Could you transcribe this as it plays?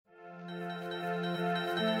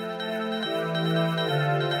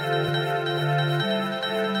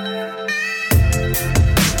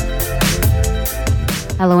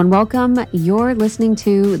Hello and welcome. You're listening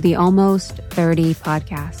to the Almost 30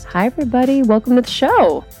 podcast. Hi, everybody. Welcome to the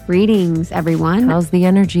show. Greetings, everyone. How's the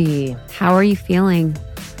energy? How are you feeling?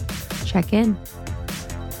 Check in.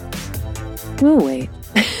 Oh, wait.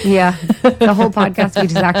 Yeah, the whole podcast,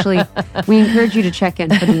 we encourage you to check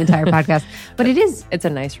in for the entire podcast. But it's a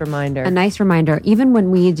nice reminder. A nice reminder. Even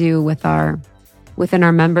when we do within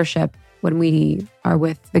our membership, when we are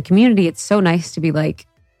with the community, it's so nice to be like,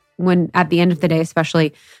 when at the end of the day,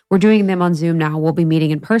 especially, we're doing them on Zoom now, we'll be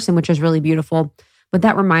meeting in person, which is really beautiful. But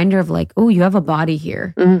that reminder of like, oh, you have a body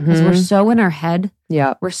here. Because we're so in our head.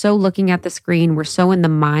 Yeah. We're so looking at the screen. We're so in the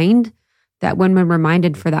mind that when we're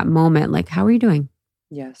reminded for that moment, like, how are you doing?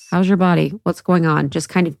 Yes. How's your body? What's going on? Just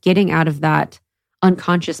kind of getting out of that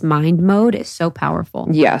unconscious mind mode is so powerful.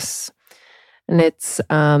 Yes. And it's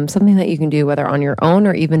something that you can do whether on your own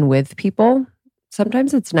or even with people.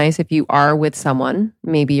 Sometimes it's nice if you are with someone.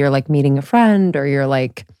 Maybe you're like meeting a friend or you're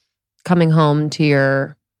like coming home to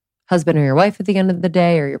your husband or your wife at the end of the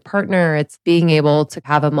day or your partner. It's being able to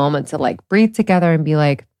have a moment to like breathe together and be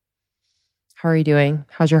like, how are you doing?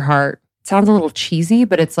 How's your heart? It sounds a little cheesy,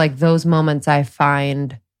 but it's like those moments I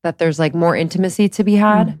find that there's like more intimacy to be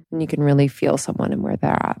had and you can really feel someone and where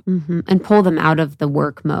they're at. And pull them out of the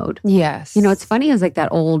work mode. Yes. You know, it's funny is like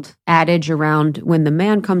that old adage around when the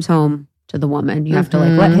man comes home to the woman, you have to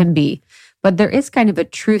like let him be. But there is kind of a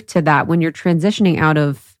truth to that when you're transitioning out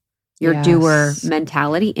of your doer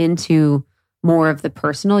mentality into more of the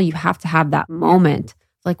personal, you have to have that moment.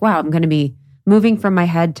 Like, wow, I'm going to be moving from my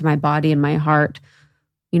head to my body and my heart.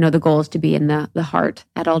 You know, the goal is to be in the heart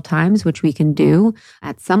at all times, which we can do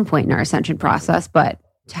at some point in our ascension process. But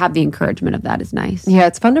to have the encouragement of that is nice. Yeah,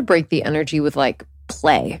 it's fun to break the energy with like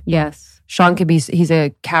play. Yes. Sean could be, he's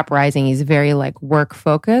a Cap rising. He's very like work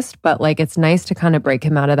focused, but like it's nice to kind of break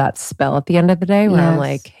him out of that spell at the end of the day where I'm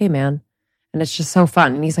like, hey man. And it's just so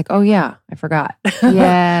fun. And he's like, oh yeah, I forgot.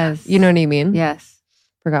 Yes. You know what I mean? Yes.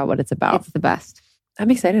 Forgot what it's about. It's the best. I'm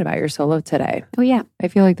excited about your solo today. Oh yeah. I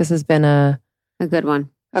feel like this has been a good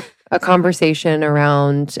one. A conversation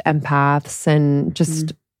around empaths and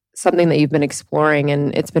just something that you've been exploring.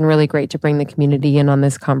 And it's been really great to bring the community in on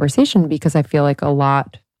this conversation because I feel like a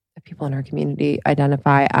lot of people in our community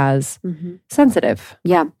identify as sensitive.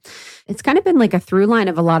 Yeah. It's kind of been like a through line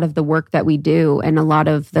of a lot of the work that we do and a lot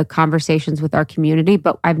of the conversations with our community,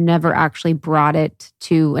 but I've never actually brought it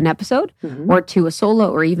to an episode or to a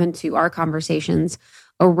solo or even to our conversations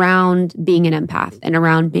around being an empath and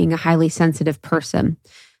around being a highly sensitive person.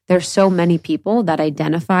 There's so many people that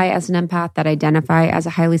identify as an empath, that identify as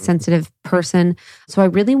a highly sensitive person. So I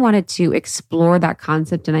really wanted to explore that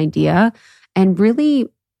concept and idea and really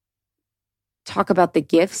talk about the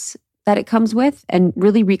gifts that it comes with and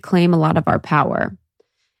really reclaim a lot of our power.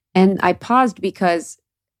 And I paused because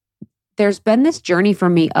there's been this journey for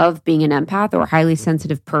me of being an empath or a highly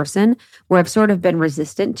sensitive person where I've sort of been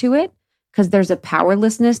resistant to it because there's a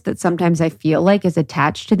powerlessness that sometimes I feel like is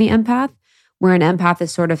attached to the empath, where an empath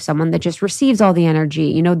is sort of someone that just receives all the energy.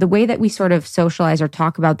 You know, the way that we sort of socialize or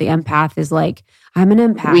talk about the empath is like, I'm an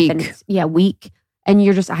empath. Weak. And it's, weak. And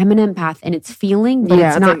you're just, I'm an empath and it's feeling, but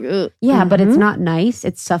it's not, like, but it's not nice.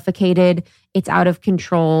 It's suffocated. It's out of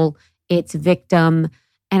control. It's victim.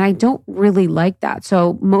 And I don't really like that.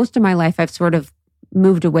 So most of my life, I've sort of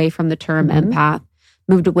moved away from the term empath,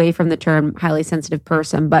 moved away from the term highly sensitive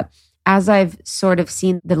person. But as I've sort of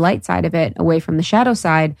seen the light side of it away from the shadow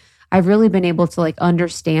side, I've really been able to like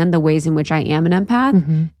understand the ways in which I am an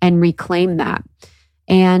empath and reclaim that.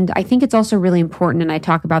 And I think it's also really important, and I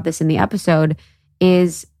talk about this in the episode,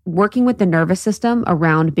 is working with the nervous system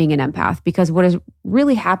around being an empath. Because what is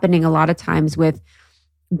really happening a lot of times with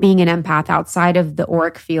being an empath outside of the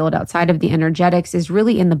auric field, outside of the energetics, is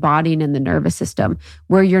really in the body and in the nervous system,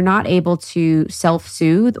 where you're not able to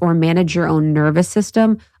self-soothe or manage your own nervous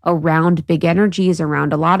system around big energies,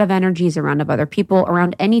 around a lot of energies, around of other people,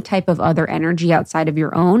 around any type of other energy outside of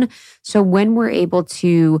your own. So when we're able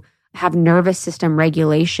to have nervous system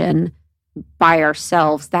regulation by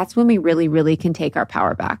ourselves, that's when we really, really can take our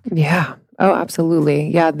power back. Yeah. Oh, absolutely.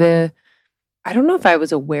 Yeah. I don't know if I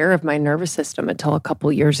was aware of my nervous system until a couple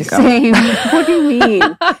years ago. Same. What do you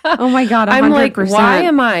mean? Oh my God, 100%. I'm like, why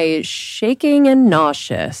am I shaking and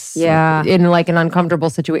nauseous? Yeah. In like an uncomfortable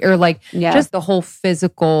situation, or like just the whole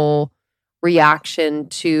physical reaction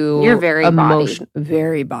to your very emotion, body.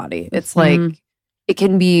 Very body. It's like, it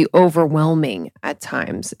can be overwhelming at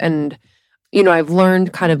times. And you know, I've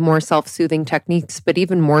learned kind of more self-soothing techniques, but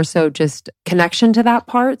even more so just connection to that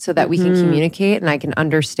part so that we can communicate and I can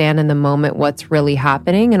understand in the moment what's really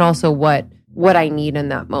happening and also what what I need in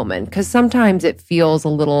that moment. Because sometimes it feels a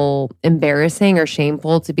little embarrassing or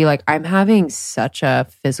shameful to be like, I'm having such a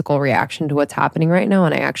physical reaction to what's happening right now,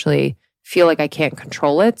 and I actually feel like I can't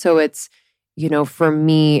control it. So it's, for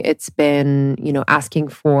me, it's been, asking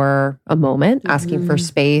for a moment, asking for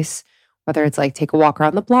space, whether it's like take a walk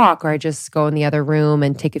around the block or I just go in the other room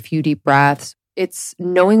and take a few deep breaths. It's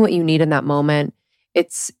knowing what you need in that moment.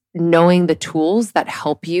 It's knowing the tools that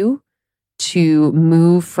help you to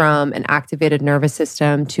move from an activated nervous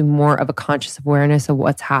system to more of a conscious awareness of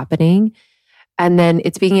what's happening. And then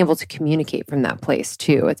it's being able to communicate from that place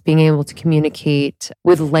too. It's being able to communicate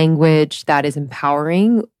with language that is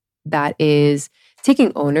empowering, that is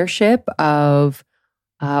taking ownership of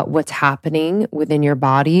what's happening within your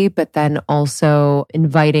body, but then also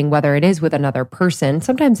inviting, whether it is with another person,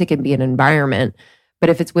 sometimes it can be an environment, but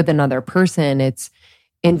if it's with another person, it's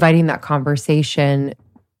inviting that conversation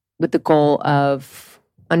with the goal of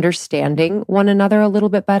understanding one another a little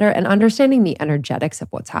bit better and understanding the energetics of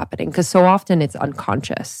what's happening. Because so often it's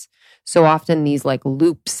unconscious. So often these like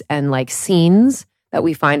loops and like scenes that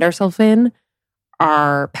we find ourselves in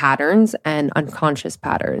are patterns and unconscious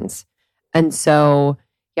patterns. And so,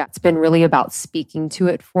 yeah, it's been really about speaking to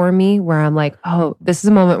it for me where I'm like, oh, this is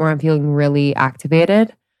a moment where I'm feeling really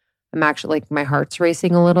activated. I'm actually like, my heart's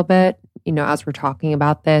racing a little bit, as we're talking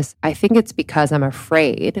about this. I think it's because I'm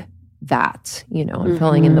afraid that, I'm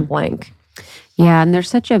filling in the blank. Yeah. And there's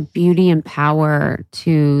such a beauty and power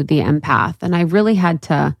to the empath. And I really had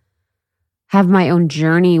to have my own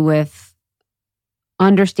journey with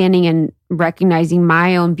understanding and recognizing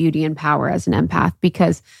my own beauty and power as an empath.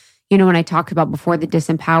 Because, when I talked about before the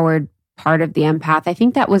disempowered part of the empath, I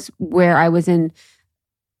think that was where I was in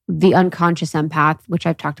the unconscious empath, which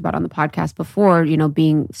I've talked about on the podcast before,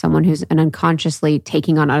 being someone who's unconsciously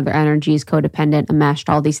taking on other energies, codependent, enmeshed,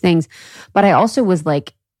 all these things. But I also was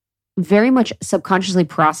like very much subconsciously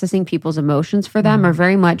processing people's emotions for them, or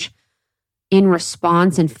very much in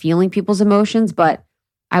response and feeling people's emotions, but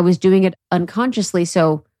I was doing it unconsciously.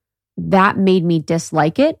 So that made me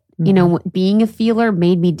dislike it. Being a feeler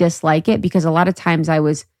made me dislike it because a lot of times I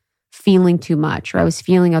was feeling too much, or I was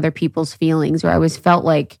feeling other people's feelings, or I was felt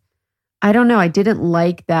like, I don't know, I didn't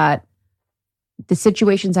like that the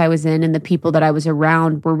situations I was in and the people that I was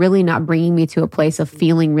around were really not bringing me to a place of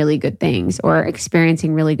feeling really good things or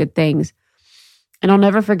experiencing really good things. And I'll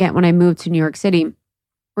never forget when I moved to New York City,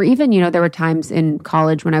 or even, there were times in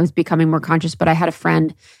college when I was becoming more conscious, but I had a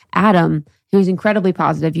friend, Adam, who was incredibly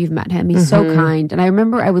positive. You've met him. He's so kind. And I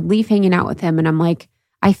remember I would leave hanging out with him and I'm like,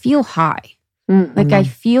 I feel high. Like I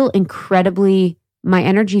feel incredibly, my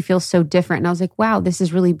energy feels so different. And I was like, wow, this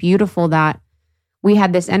is really beautiful that we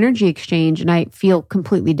had this energy exchange and I feel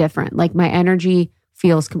completely different. Like my energy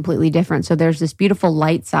feels completely different. So there's this beautiful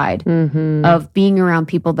light side of being around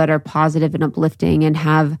people that are positive and uplifting and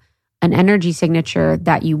have an energy signature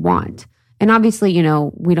that you want. And obviously,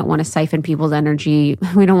 we don't want to siphon people's energy.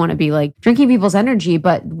 We don't want to be like drinking people's energy,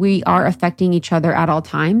 but we are affecting each other at all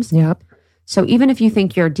times. Yep. So even if you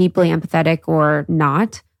think you're deeply empathetic or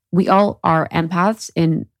not, we all are empaths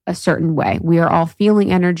in a certain way. We are all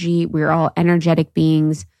feeling energy. We are all energetic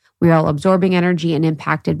beings. We are all absorbing energy and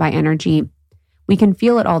impacted by energy. We can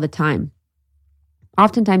feel it all the time.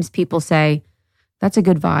 Oftentimes people say, that's a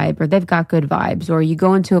good vibe, or they've got good vibes, or you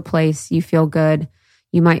go into a place, you feel good.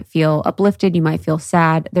 You might feel uplifted. You might feel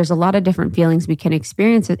sad. There's a lot of different feelings we can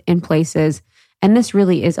experience in places. And this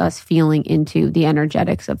really is us feeling into the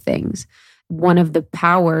energetics of things. One of the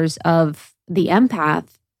powers of the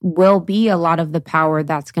empath will be a lot of the power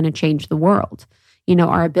that's going to change the world.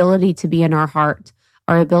 Our ability to be in our heart,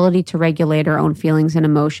 our ability to regulate our own feelings and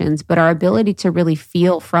emotions, but our ability to really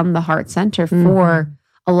feel from the heart center for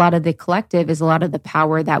a lot of the collective is a lot of the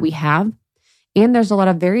power that we have. And there's a lot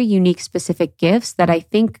of very unique, specific gifts that I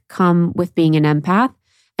think come with being an empath.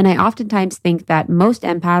 And I oftentimes think that most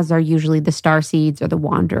empaths are usually the starseeds or the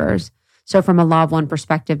wanderers. So from a law of one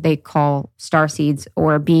perspective, they call starseeds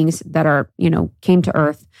or beings that are, came to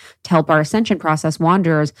Earth to help our ascension process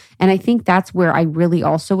wanderers. And I think that's where I really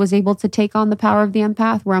also was able to take on the power of the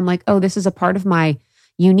empath, where I'm like, oh, this is a part of my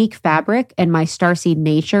unique fabric and my starseed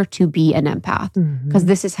nature to be an empath, because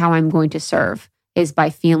this is how I'm going to serve. Is by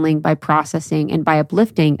feeling, by processing, and by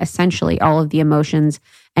uplifting essentially all of the emotions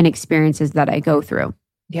and experiences that I go through.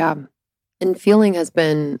 Yeah. And feeling has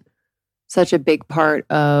been such a big part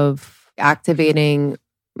of activating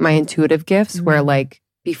my intuitive gifts, where like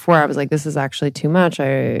before I was like, this is actually too much.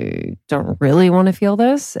 I don't really want to feel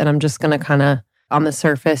this. And I'm just going to kind of on the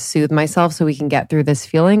surface soothe myself so we can get through this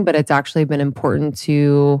feeling. But it's actually been important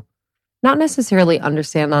to not necessarily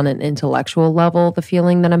understand on an intellectual level the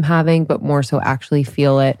feeling that I'm having, but more so actually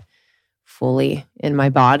feel it fully in my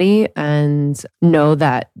body and know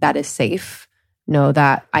that that is safe, know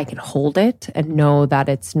that I can hold it, and know that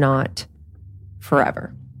it's not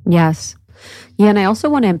forever. Yes. Yeah. And I also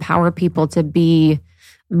want to empower people to be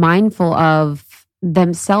mindful of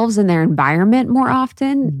themselves and their environment more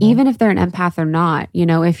often, even if they're an empath or not. You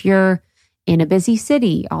know, if you're in a busy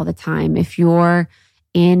city all the time, if you're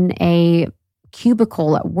in a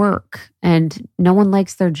cubicle at work and no one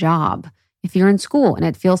likes their job, if you're in school and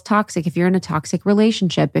it feels toxic, if you're in a toxic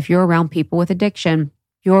relationship, if you're around people with addiction,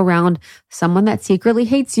 if you're around someone that secretly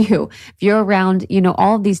hates you, if you're around, you know,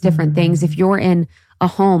 all of these different things, if you're in a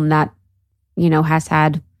home that, you know, has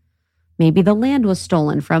had maybe the land was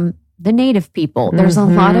stolen from the native people. There's a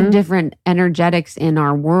lot of different energetics in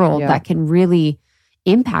our world that can really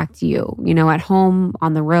impact you, you know, at home,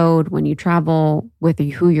 on the road, when you travel, with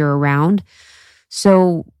who you're around.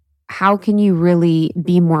 So how can you really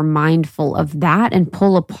be more mindful of that and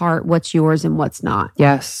pull apart what's yours and what's not?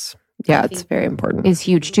 Yes. Yeah, it's very important. Is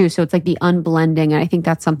huge too. So it's like the unblending. And I think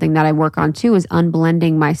that's something that I work on too, is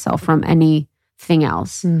unblending myself from anything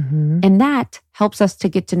else. And that helps us to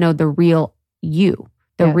get to know the real you,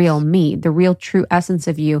 the real me, the real true essence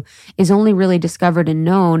of you is only really discovered and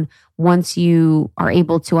known once you are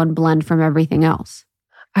able to unblend from everything else.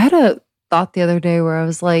 I had a thought the other day where I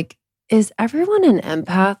was like, is everyone an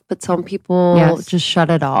empath, but some people just shut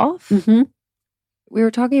it off? We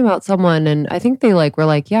were talking about someone and I think they were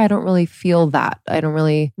like, yeah, I don't really feel that. I don't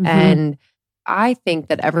really. And I think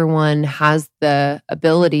that everyone has the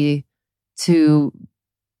ability to,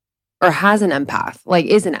 or has an empath,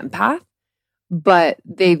 is an empath, but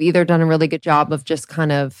they've either done a really good job of just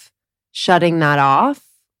kind of shutting that off.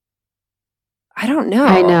 I don't know.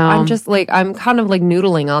 I know. I'm just I'm kind of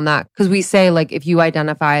noodling on that because we say if you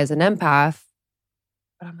identify as an empath,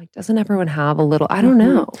 but I'm like, doesn't everyone have a little? I don't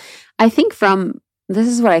know. I think this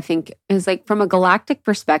is what I think is from a galactic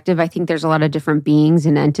perspective, I think there's a lot of different beings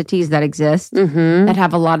and entities that exist that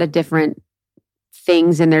have a lot of different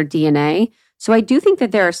things in their DNA. So I do think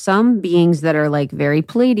that there are some beings that are very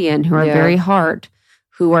Pleiadian, who are very heart,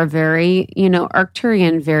 who are very,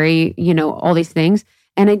 Arcturian, very, all these things.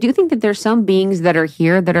 And I do think that there's some beings that are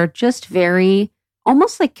here that are just very,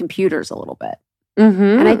 almost like computers a little bit.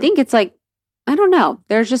 And I think it's I don't know.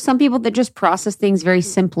 There's just some people that just process things very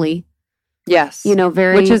simply. Yes.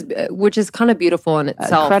 Very... Which is kind of beautiful in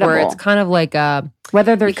itself. Incredible. Where it's kind of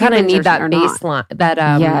whether they're you kind of need that baseline,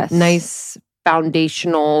 that nice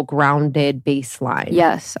foundational grounded baseline.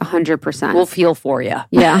 Yes, 100%. We'll feel for you.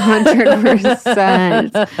 Yeah,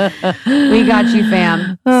 100%. We got you,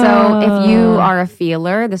 fam. So if you are a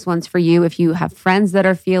feeler, this one's for you. If you have friends that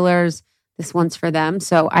are feelers, this one's for them.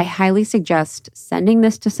 So I highly suggest sending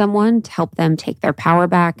this to someone to help them take their power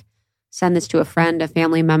back. Send this to a friend, a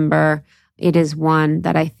family member. It is one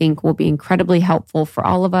that I think will be incredibly helpful for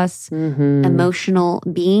all of us emotional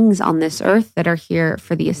beings on this earth that are here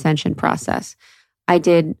for the ascension process. I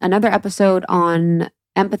did another episode on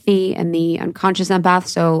empathy and the unconscious empath.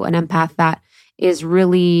 So an empath that is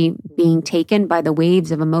really being taken by the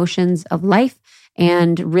waves of emotions of life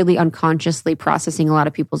and really unconsciously processing a lot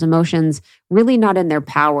of people's emotions, really not in their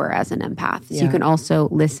power as an empath. So you can also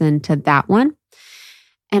listen to that one.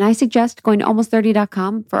 And I suggest going to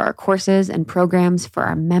almost30.com for our courses and programs for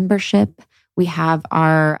our membership. We have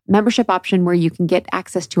our membership option where you can get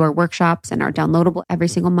access to our workshops and our downloadable every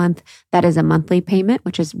single month. That is a monthly payment,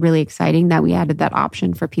 which is really exciting that we added that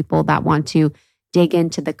option for people that want to dig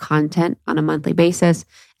into the content on a monthly basis.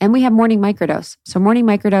 And we have Morning Microdose. So Morning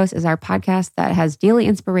Microdose is our podcast that has daily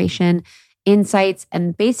inspiration, insights,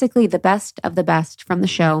 and basically the best of the best from the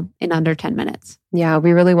show in under 10 minutes. Yeah,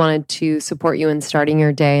 we really wanted to support you in starting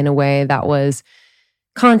your day in a way that was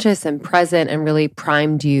conscious and present and really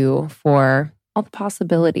primed you for all the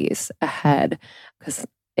possibilities ahead. Because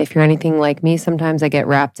if you're anything like me, sometimes I get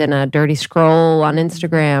wrapped in a dirty scroll on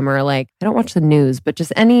Instagram or I don't watch the news, but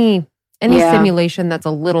just any stimulation that's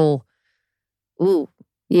a little, ooh.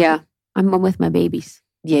 Yeah, I'm with my babies.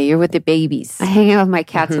 Yeah, you're with the babies. I hang out with my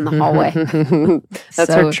cats in the hallway. That's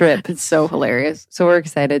our trip. It's so hilarious. So we're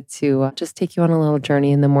excited to just take you on a little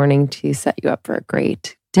journey in the morning to set you up for a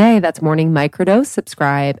great day. That's Morning Microdose.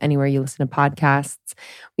 Subscribe anywhere you listen to podcasts.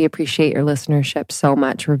 We appreciate your listenership so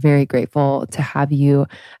much. We're very grateful to have you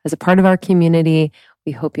as a part of our community.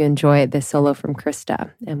 We hope you enjoy this solo from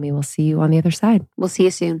Krista, and we will see you on the other side. We'll see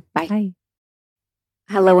you soon. Bye. Bye.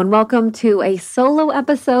 Hello and welcome to a solo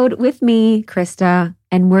episode with me, Krista,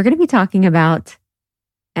 and we're going to be talking about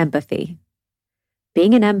empathy.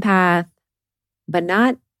 Being an empath, but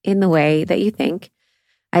not in the way that you think.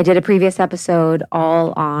 I did a previous episode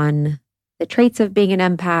all on the traits of being an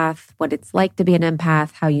empath, what it's like to be an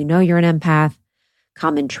empath, how you know you're an empath,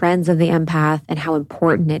 common trends of the empath, and how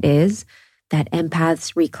important it is that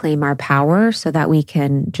empaths reclaim our power so that we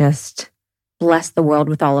can just bless the world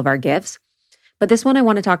with all of our gifts. But this one, I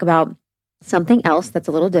want to talk about something else that's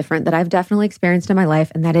a little different that I've definitely experienced in my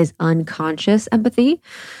life, and that is unconscious empathy.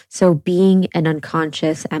 So being an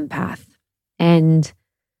unconscious empath. And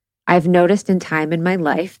I've noticed in time in my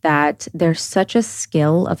life that there's such a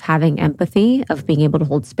skill of having empathy, of being able to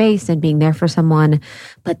hold space and being there for someone.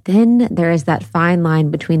 But then there is that fine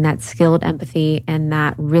line between that skilled empathy and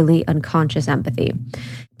that really unconscious empathy.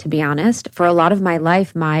 To be honest, for a lot of my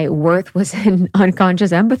life, my worth was in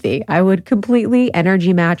unconscious empathy. I would completely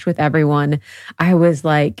energy match with everyone. I was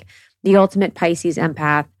like the ultimate Pisces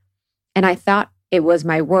empath. And I thought it was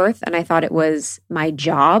my worth, and I thought it was my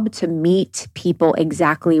job to meet people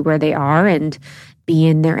exactly where they are and be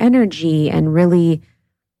in their energy. And really,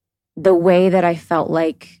 the way that I felt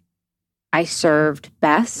like I served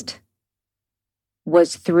best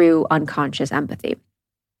was through unconscious empathy.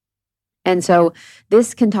 And so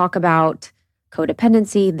this can talk about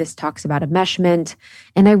codependency. This talks about enmeshment.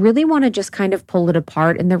 And I really want to just kind of pull it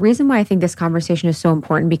apart. And the reason why I think this conversation is so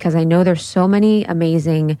important, because I know there's so many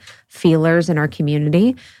amazing feelers in our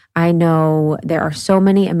community. I know there are so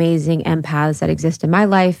many amazing empaths that exist in my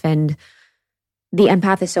life. And the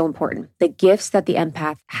empath is so important. The gifts that the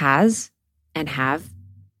empath has and have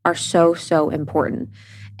are so, so important.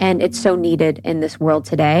 And it's so needed in this world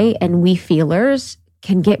today. And we feelers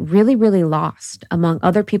can get really, really lost among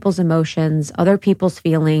other people's emotions, other people's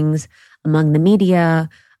feelings, among the media,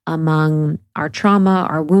 among our trauma,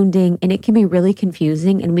 our wounding, and it can be really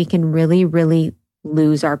confusing, and we can really, really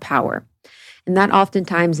lose our power. And that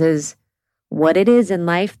oftentimes is what it is in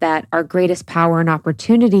life, that our greatest power and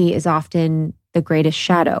opportunity is often the greatest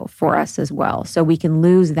shadow for us as well. So we can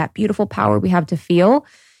lose that beautiful power we have to feel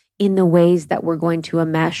in the ways that we're going to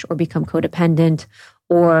enmesh or become codependent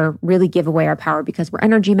or really give away our power because we're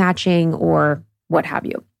energy matching or what have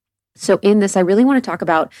you. So in this, I really want to talk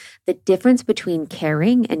about the difference between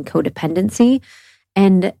caring and codependency,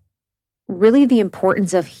 and really the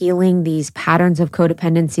importance of healing these patterns of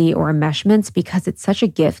codependency or enmeshments, because it's such a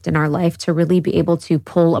gift in our life to really be able to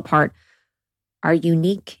pull apart our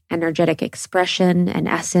unique energetic expression and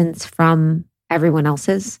essence from everyone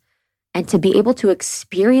else's, and to be able to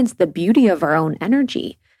experience the beauty of our own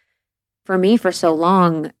energy. For me, for so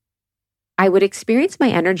long, I would experience my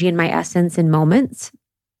energy and my essence in moments,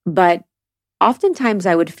 but oftentimes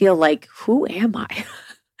I would feel like, who am I?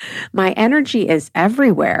 My energy is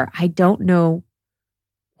everywhere. I don't know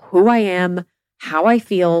who I am, how I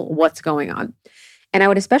feel, what's going on. And I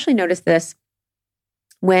would especially notice this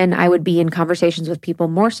when I would be in conversations with people,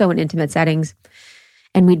 more so in intimate settings.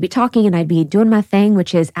 And we'd be talking and I'd be doing my thing,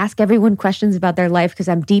 which is ask everyone questions about their life, because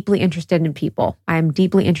I'm deeply interested in people. I'm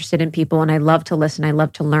deeply interested in people and I love to listen. I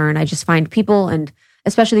love to learn. I just find people, and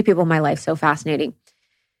especially people in my life, so fascinating.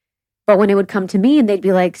 But when it would come to me and they'd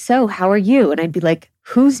be like, so how are you? And I'd be like,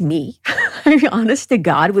 who's me? I honest to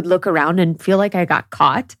God would look around and feel like I got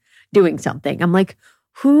caught doing something. I'm like,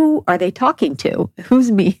 who are they talking to?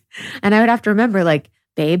 Who's me? And I would have to remember, like,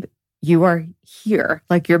 babe, you are here.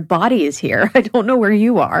 Like, your body is here. I don't know where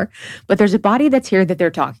you are, but there's a body that's here that they're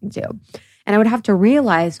talking to. And I would have to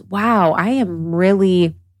realize, wow, I am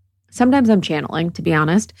really, sometimes I'm channeling, to be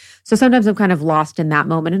honest. So sometimes I'm kind of lost in that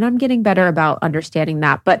moment, and I'm getting better about understanding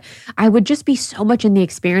that. But I would just be so much in the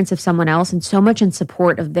experience of someone else and so much in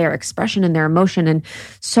support of their expression and their emotion, and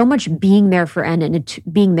so much being there for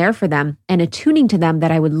being there for them and attuning to them,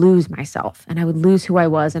 that I would lose myself and I would lose who I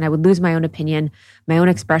was, and I would lose my own opinion, my own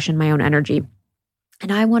expression, my own energy.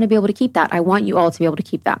 And I want to be able to keep that. I want you all to be able to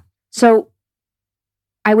keep that. So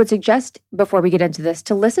I would suggest, before we get into this,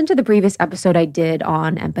 to listen to the previous episode I did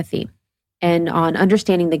on empathy and on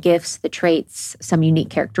understanding the gifts, the traits, some unique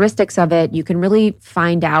characteristics of it. You can really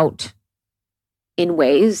find out in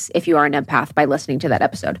ways if you are an empath by listening to that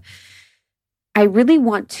episode. I really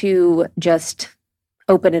want to just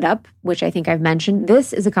open it up, which I think I've mentioned.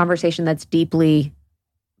 This is a conversation that's deeply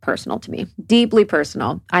personal to me, deeply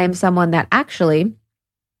personal. I am someone that actually,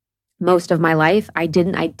 most of my life, I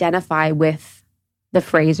didn't identify with the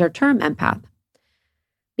phrase or term empath,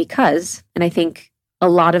 because, and I think a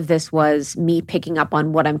lot of this was me picking up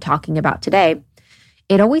on what I'm talking about today,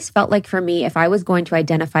 it always felt like for me, if I was going to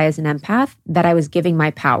identify as an empath, that I was giving my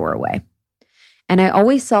power away. And I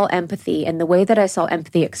always saw empathy, and the way that I saw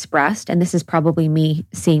empathy expressed, and this is probably me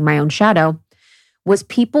seeing my own shadow, was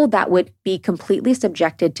people that would be completely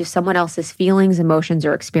subjected to someone else's feelings, emotions,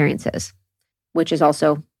 or experiences, which is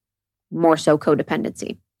also more so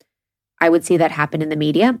codependency. I would see that happen in the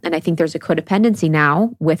media. And I think there's a codependency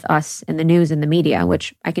now with us in the news and the media,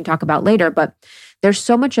 which I can talk about later. But there's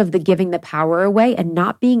so much of the giving the power away and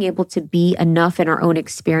not being able to be enough in our own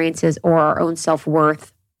experiences or our own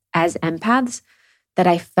self-worth as empaths that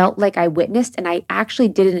I felt like I witnessed, and I actually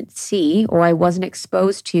didn't see, or I wasn't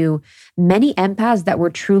exposed to many empaths that were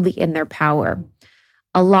truly in their power.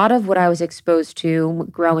 A lot of what I was exposed to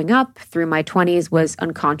growing up through my 20s was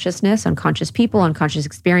unconsciousness, unconscious people, unconscious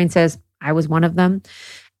experiences. I was one of them.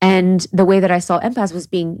 And the way that I saw empaths was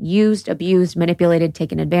being used, abused, manipulated,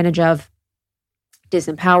 taken advantage of,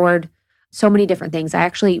 disempowered, so many different things. I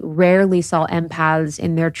actually rarely saw empaths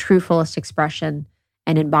in their true fullest expression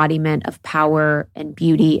and embodiment of power and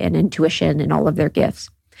beauty and intuition and all of their gifts.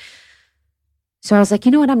 So I was like,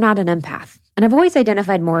 you know what? I'm not an empath. And I've always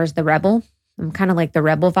identified more as the rebel. I'm kind of like the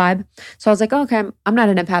rebel vibe. So I was like, oh, okay, I'm not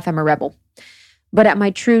an empath, I'm a rebel. But at my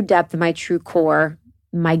true depth and my true core,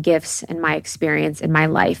 my gifts and my experience in my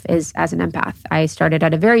life is as an empath. I started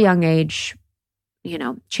at a very young age,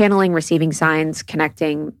 channeling, receiving signs,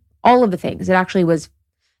 connecting, all of the things. It actually was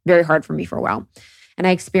very hard for me for a while. And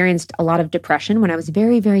I experienced a lot of depression when I was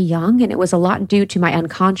very, very young. And it was a lot due to my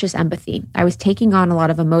unconscious empathy. I was taking on a lot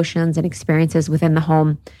of emotions and experiences within the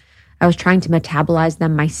home. I was trying to metabolize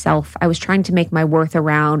them myself. I was trying to make my worth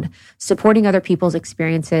around supporting other people's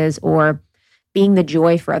experiences or being the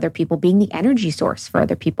joy for other people, being the energy source for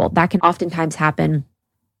other people. That can oftentimes happen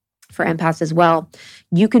for empaths as well.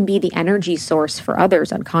 You can be the energy source for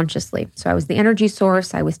others unconsciously. So I was the energy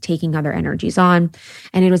source. I was taking other energies on,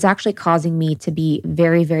 and it was actually causing me to be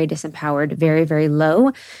very, very disempowered, very, very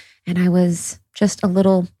low. And I was just a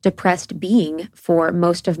little depressed being for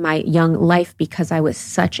most of my young life because I was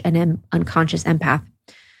such an unconscious empath.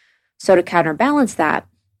 So to counterbalance that,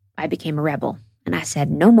 I became a rebel. And I said,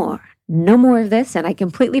 no more of this. And I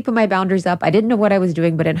completely put my boundaries up. I didn't know what I was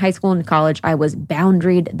doing, but in high school and college, I was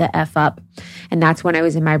boundaried the F up. And that's when I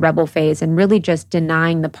was in my rebel phase and really just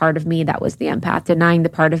denying the part of me that was the empath, denying the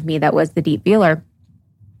part of me that was the deep feeler.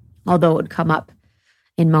 Although it would come up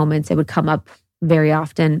in moments, it would come up very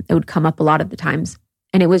often. It would come up a lot of the times.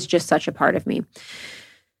 And it was just such a part of me.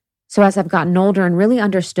 So as I've gotten older and really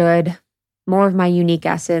understood more of my unique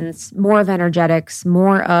essence, more of energetics,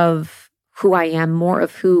 more of who I am, more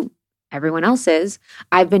of who everyone else is,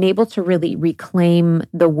 I've been able to really reclaim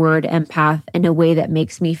the word empath in a way that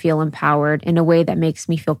makes me feel empowered, in a way that makes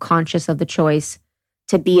me feel conscious of the choice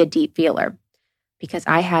to be a deep feeler. Because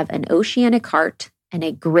I have an oceanic heart and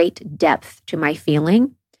a great depth to my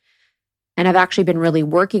feeling. And I've actually been really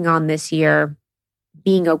working on this year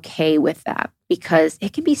being okay with that because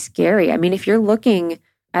it can be scary. I mean, if you're looking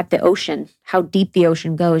at the ocean, how deep the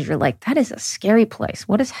ocean goes, you're like, that is a scary place.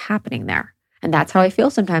 What is happening there? And that's how I feel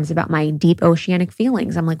sometimes about my deep oceanic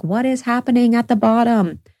feelings. I'm like, what is happening at the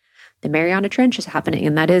bottom? The Mariana Trench is happening,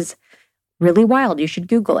 and that is really wild. You should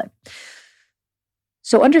Google it.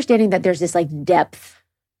 So understanding that there's this like depth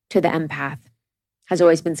to the empath has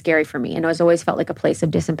always been scary for me, and has always felt like a place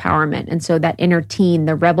of disempowerment. And so that inner teen,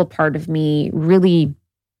 the rebel part of me, really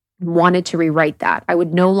wanted to rewrite that. I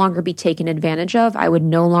would no longer be taken advantage of. I would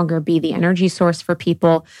no longer be the energy source for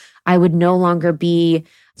people. I would no longer be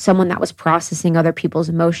someone that was processing other people's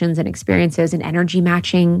emotions and experiences and energy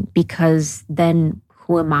matching, because then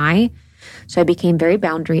who am I? So I became very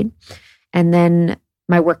boundaried. And then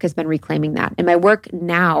my work has been reclaiming that. And my work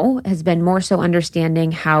now has been more so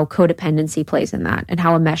understanding how codependency plays in that and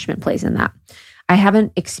how enmeshment plays in that. I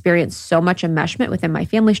haven't experienced so much enmeshment within my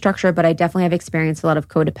family structure, but I definitely have experienced a lot of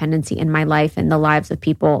codependency in my life and the lives of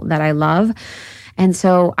people that I love. And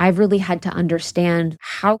so I've really had to understand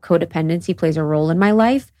how codependency plays a role in my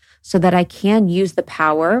life so that I can use the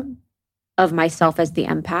power of myself as the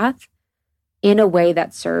empath in a way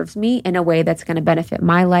that serves me, in a way that's going to benefit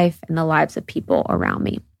my life and the lives of people around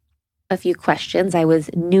me. A few questions I was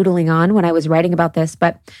noodling on when I was writing about this,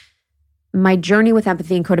 but my journey with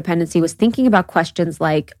empathy and codependency was thinking about questions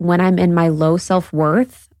like, when I'm in my low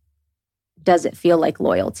self-worth, does it feel like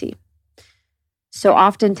loyalty? So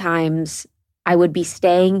oftentimes I would be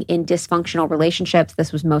staying in dysfunctional relationships.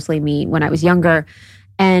 This was mostly me when I was younger.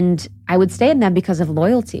 And I would stay in them because of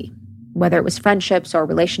loyalty, whether it was friendships or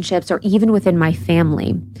relationships or even within my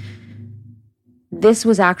family. This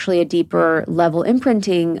was actually a deeper level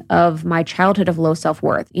imprinting of my childhood of low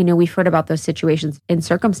self-worth. You know, we've heard about those situations in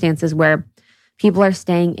circumstances where people are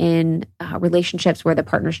staying in relationships where the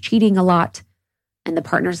partner's cheating a lot and the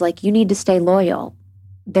partner's like, you need to stay loyal.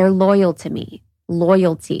 They're loyal to me.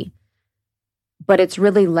 Loyalty. But it's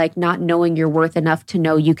really like not knowing your worth enough to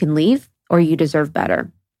know you can leave or you deserve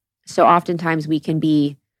better. So oftentimes we can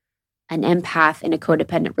be an empath in a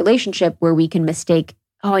codependent relationship where we can mistake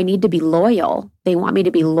oh, I need to be loyal. They want me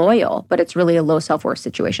to be loyal, but it's really a low self-worth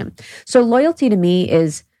situation. So loyalty to me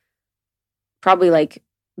is probably like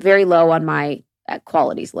very low on my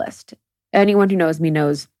qualities list. Anyone who knows me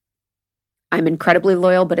knows I'm incredibly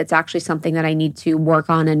loyal, but it's actually something that I need to work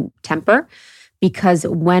on and temper, because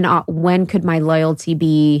when could my loyalty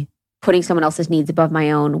be putting someone else's needs above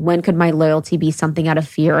my own? When could my loyalty be something out of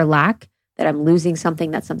fear or lack, that I'm losing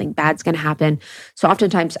something, that something bad's going to happen? So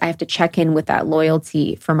oftentimes I have to check in with that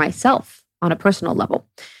loyalty for myself on a personal level.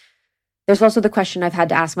 There's also the question I've had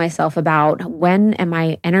to ask myself about, when am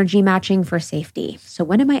I energy matching for safety? So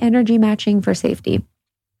when am I energy matching for safety?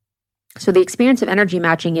 So the experience of energy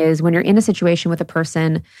matching is when you're in a situation with a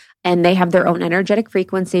person and they have their own energetic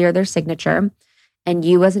frequency or their signature, and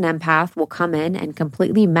you as an empath will come in and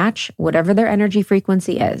completely match whatever their energy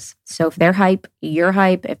frequency is. So if they're hype, you're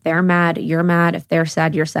hype. If they're mad, you're mad. If they're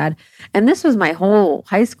sad, you're sad. And this was my whole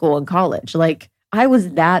high school and college. Like, I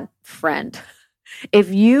was that friend.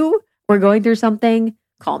 If you were going through something,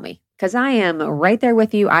 call me, because I am right there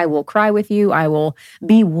with you. I will cry with you. I will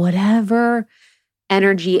be whatever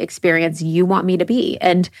energy experience you want me to be.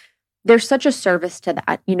 And there's such a service to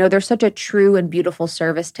that. There's such a true and beautiful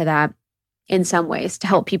service to that in some ways, to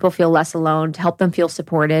help people feel less alone, to help them feel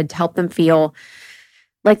supported, to help them feel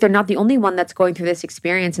like they're not the only one that's going through this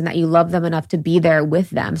experience, and that you love them enough to be there with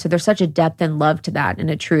them. So there's such a depth and love to that and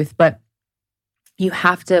a truth. But you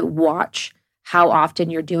have to watch how often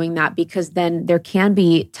you're doing that, because then there can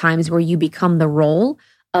be times where you become the role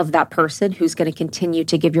of that person who's going to continue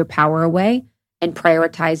to give your power away and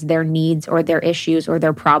prioritize their needs or their issues or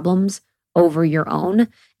their problems over your own,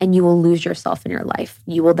 and you will lose yourself in your life.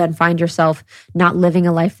 You will then find yourself not living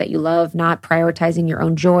a life that you love, not prioritizing your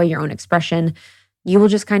own joy, your own expression. You will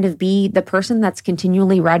just kind of be the person that's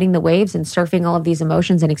continually riding the waves and surfing all of these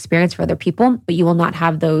emotions and experience for other people, but you will not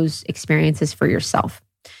have those experiences for yourself.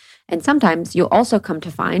 And sometimes you'll also come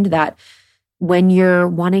to find that when you're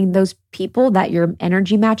wanting those people that you're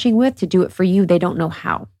energy matching with to do it for you, they don't know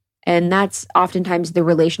how. And that's oftentimes the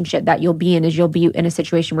relationship that you'll be in, is you'll be in a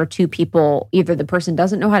situation where two people, either the person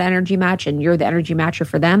doesn't know how to energy match and you're the energy matcher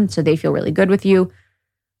for them, so they feel really good with you,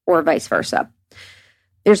 or vice versa.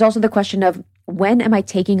 There's also the question of, when am I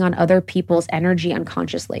taking on other people's energy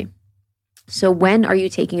unconsciously? So when are you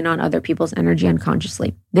taking on other people's energy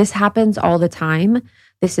unconsciously? This happens all the time.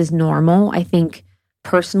 This is normal. I think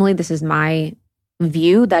personally, this is my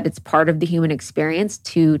view that it's part of the human experience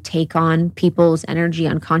to take on people's energy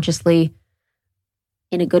unconsciously,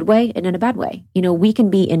 in a good way and in a bad way. We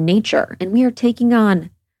can be in nature and we are taking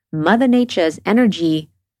on Mother Nature's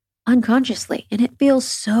energy unconsciously, and it feels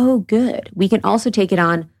so good. We can also take it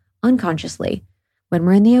on unconsciously when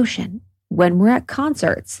we're in the ocean, when we're at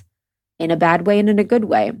concerts, in a bad way and in a good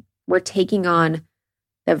way. We're taking on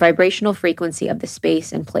the vibrational frequency of the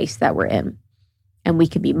space and place that we're in. And we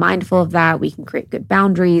can be mindful of that. We can create good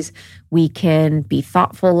boundaries. We can be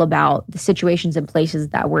thoughtful about the situations and places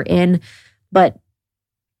that we're in. But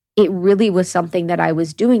it really was something that I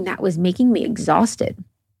was doing that was making me exhausted,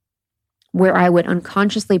 where I would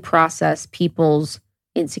unconsciously process people's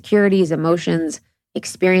insecurities, emotions,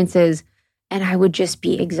 experiences, and I would just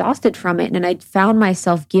be exhausted from it. And I found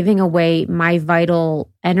myself giving away my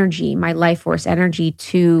vital energy, my life force energy,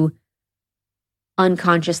 to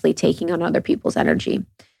unconsciously taking on other people's energy.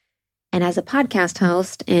 And as a podcast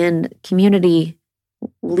host and community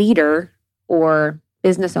leader or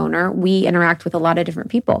business owner, we interact with a lot of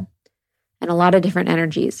different people and a lot of different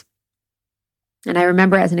energies. And I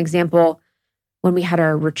remember, as an example, when we had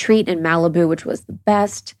our retreat in Malibu, which was the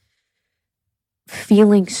best,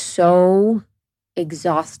 feeling so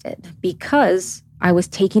exhausted because I was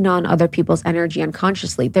taking on other people's energy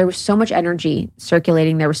unconsciously. There was so much energy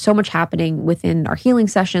circulating. There was so much happening within our healing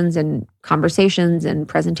sessions and conversations and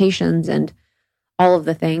presentations and all of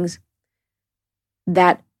the things,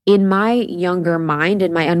 that in my younger mind,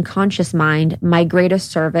 in my unconscious mind, my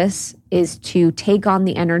greatest service is to take on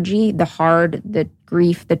the energy, the hard, the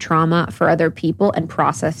grief, the trauma for other people and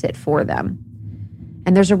process it for them.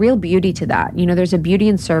 And there's a real beauty to that. There's a beauty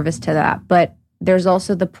and service to that. But there's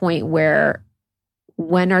also the point where,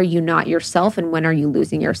 when are you not yourself and when are you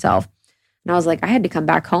losing yourself? And I was like, I had to come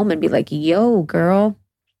back home and be like, yo, girl,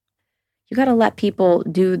 you got to let people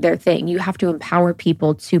do their thing. You have to empower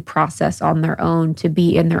people to process on their own, to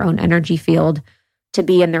be in their own energy field, to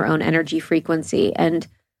be in their own energy frequency, and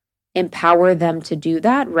empower them to do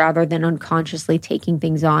that rather than unconsciously taking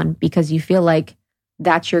things on because you feel like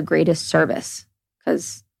that's your greatest service.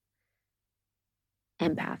 Because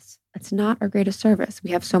empaths, that's not our greatest service.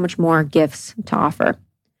 We have so much more gifts to offer.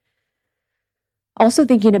 Also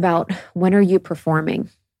thinking about, when are you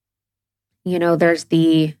performing? there's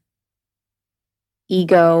the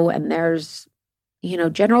ego and there's,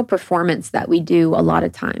 general performance that we do a lot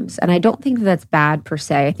of times. And I don't think that that's bad per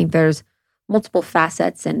se. I think there's multiple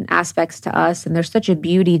facets and aspects to us. And there's such a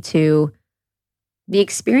beauty to the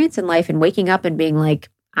experience in life and waking up and being like,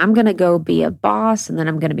 I'm going to go be a boss, and then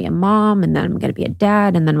I'm going to be a mom, and then I'm going to be a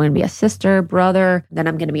dad, and then I'm going to be a sister, brother, then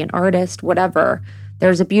I'm going to be an artist, whatever.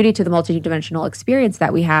 There's a beauty to the multidimensional experience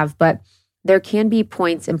that we have, but there can be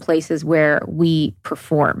points and places where we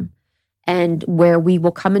perform and where we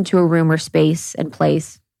will come into a room or space and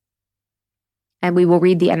place, and we will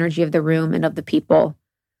read the energy of the room and of the people,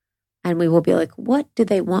 and we will be like, what do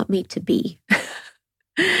they want me to be?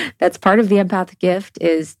 That's part of the empath gift,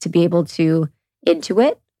 is to be able to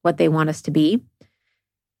intuit what they want us to be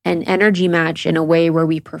and energy match in a way where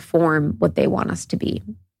we perform what they want us to be.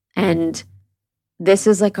 And this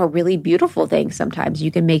is like a really beautiful thing. Sometimes you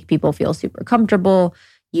can make people feel super comfortable.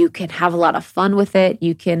 You can have a lot of fun with it.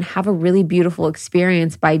 You can have a really beautiful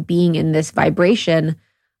experience by being in this vibration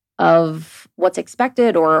of what's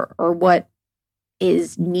expected or what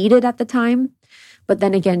is needed at the time. But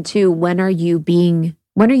then again, too, when are you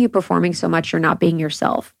performing so much you're not being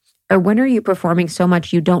yourself? Or when are you performing so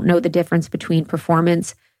much you don't know the difference between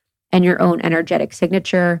performance and your own energetic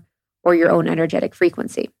signature or your own energetic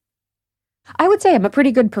frequency? I would say I'm a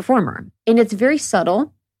pretty good performer, and it's very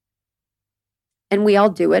subtle, and we all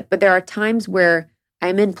do it, but there are times where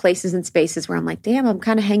I'm in places and spaces where I'm like, damn, I'm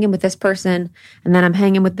kind of hanging with this person, and then I'm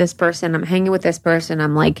hanging with this person, I'm hanging with this person,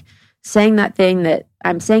 I'm like saying that thing that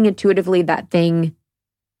I'm saying intuitively, that thing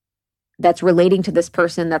that's relating to this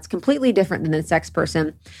person that's completely different than this next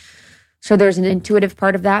person. So there's an intuitive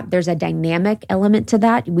part of that. There's a dynamic element to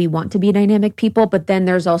that. We want to be dynamic people, but then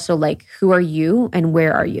there's also like, who are you and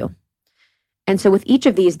where are you? And so with each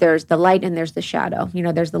of these, there's the light and there's the shadow.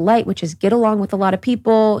 There's the light, which is get along with a lot of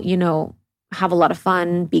people, have a lot of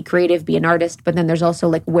fun, be creative, be an artist. But then there's also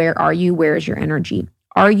like, where are you? Where is your energy?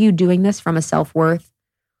 Are you doing this from a self-worth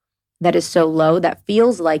that is so low that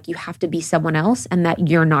feels like you have to be someone else and that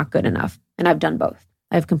you're not good enough? And I've done both.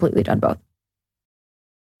 I've completely done both.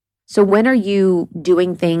 So when are you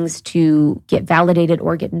doing things to get validated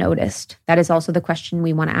or get noticed? That is also the question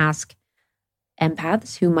we want to ask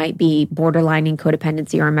empaths who might be borderlining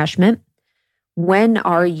codependency or enmeshment. When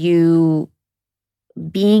are you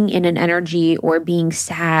being in an energy or being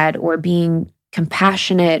sad or being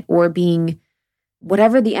compassionate or being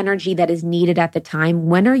whatever the energy that is needed at the time?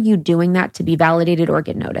 When are you doing that to be validated or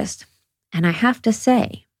get noticed? And I have to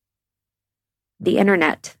say, the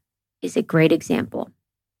internet is a great example.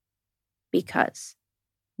 Because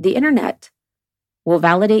the internet will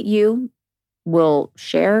validate you, will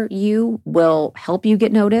share you, will help you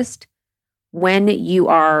get noticed when you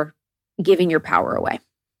are giving your power away.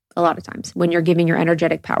 A lot of times, when you're giving your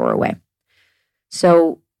energetic power away.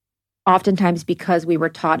 So oftentimes, because we were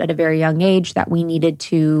taught at a very young age that we needed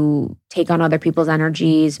to take on other people's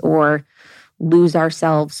energies or lose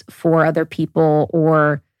ourselves for other people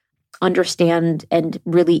or understand and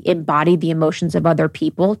really embody the emotions of other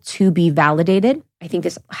people to be validated. I think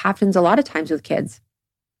this happens a lot of times with kids.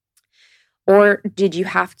 Or did you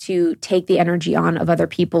have to take the energy on of other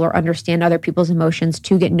people or understand other people's emotions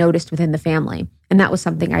to get noticed within the family? And that was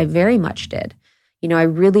something I very much did. I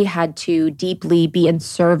really had to deeply be in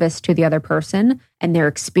service to the other person and their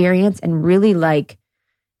experience and really like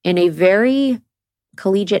in a very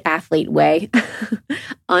collegiate athlete way,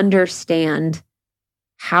 understand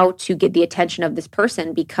how to get the attention of this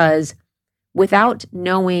person, because without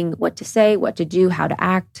knowing what to say, what to do, how to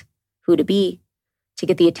act, who to be, to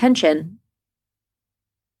get the attention,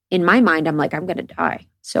 in my mind, I'm like, I'm going to die.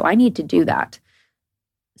 So I need to do that.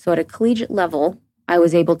 So at a collegiate level, I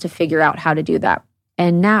was able to figure out how to do that.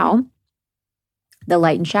 And now, the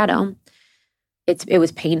light and shadow, it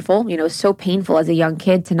was painful. It was so painful as a young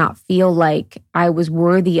kid to not feel like I was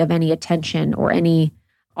worthy of any attention or any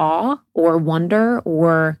awe or wonder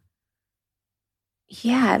or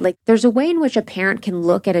like there's a way in which a parent can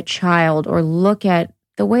look at a child or look at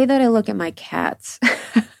the way that I look at my cats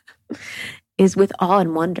is with awe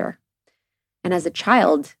and wonder. And as a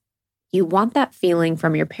child, you want that feeling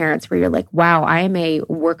from your parents where you're like, wow, I am a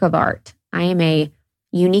work of art. I am a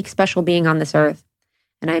unique, special being on this earth.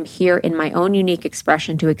 And I'm here in my own unique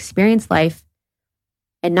expression to experience life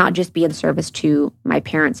and not just be in service to my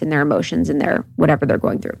parents and their emotions and their whatever they're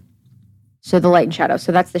going through. So the light and shadow.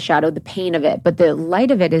 So that's the shadow, the pain of it. But the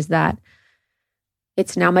light of it is that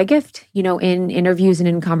it's now my gift. In interviews and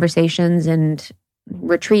in conversations and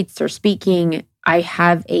retreats or speaking, I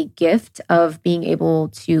have a gift of being able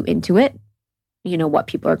to intuit what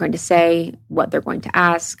people are going to say, what they're going to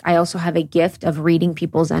ask. I also have a gift of reading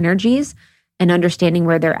people's energies and understanding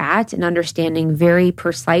where they're at and understanding very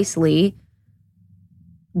precisely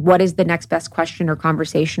what is the next best question or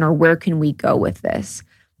conversation, or where can we go with this?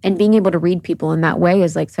 And being able to read people in that way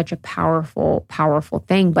is like such a powerful, powerful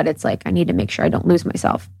thing. But it's like, I need to make sure I don't lose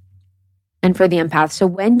myself. And for the empath, so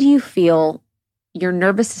when do you feel your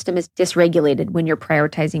nervous system is dysregulated when you're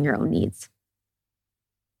prioritizing your own needs?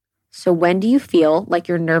 So when do you feel like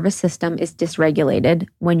your nervous system is dysregulated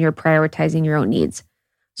when you're prioritizing your own needs?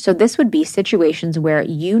 So this would be situations where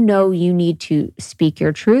you need to speak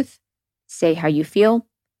your truth, say how you feel,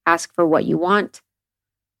 ask for what you want,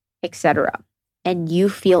 etc. And you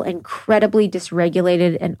feel incredibly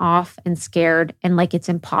dysregulated and off and scared and like it's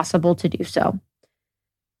impossible to do so.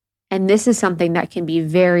 And this is something that can be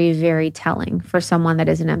very, very telling for someone that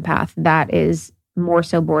is an empath that is more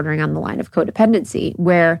so bordering on the line of codependency,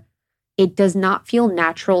 where it does not feel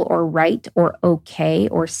natural or right or okay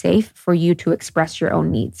or safe for you to express your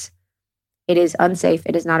own needs. It is unsafe.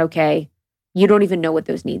 It is not okay. You don't even know what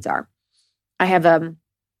those needs are. I have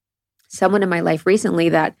someone in my life recently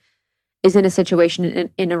that is in a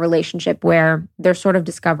situation in a relationship where they're sort of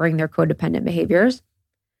discovering their codependent behaviors.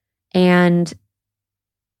 And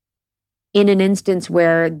in an instance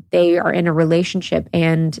where they are in a relationship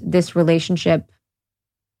and this person had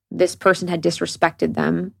disrespected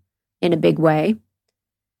them in a big way,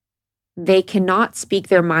 they cannot speak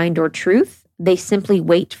their mind or truth. They simply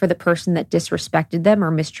wait for the person that disrespected them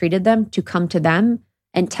or mistreated them to come to them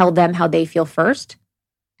and tell them how they feel first.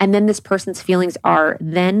 And then this person's feelings are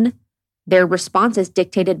then their response is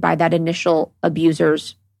dictated by that initial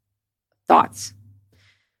abuser's thoughts.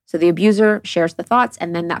 So the abuser shares the thoughts,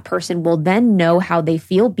 and then that person will then know how they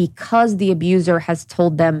feel because the abuser has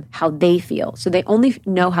told them how they feel. So they only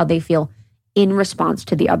know how they feel in response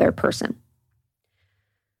to the other person.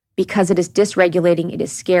 Because it is dysregulating, it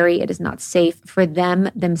is scary, it is not safe for them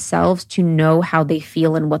themselves to know how they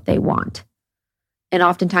feel and what they want. And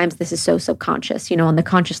oftentimes this is so subconscious. On the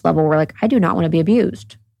conscious level, we're like, I do not want to be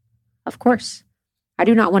abused. Of course. I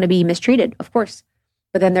do not want to be mistreated. Of course.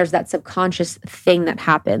 But then there's that subconscious thing that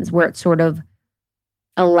happens where it sort of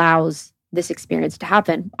allows this experience to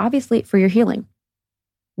happen, obviously for your healing.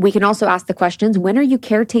 We can also ask the questions, when are you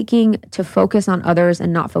caretaking to focus on others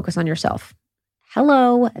and not focus on yourself?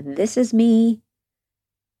 Hello, this is me.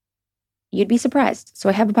 You'd be surprised. So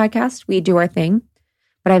I have a podcast, we do our thing,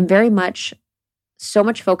 but I'm very much so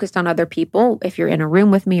much focused on other people. If you're in a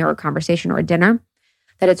room with me or a conversation or a dinner,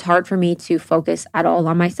 that it's hard for me to focus at all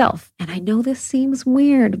on myself. And I know this seems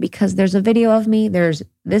weird because there's a video of me, there's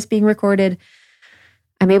this being recorded.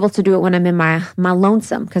 I'm able to do it when I'm in my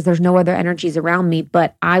lonesome because there's no other energies around me,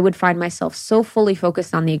 but I would find myself so fully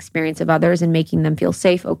focused on the experience of others and making them feel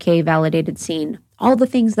safe, okay, validated, seen, all the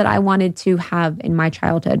things that I wanted to have in my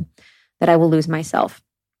childhood, that I will lose myself.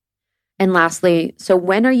 And lastly, so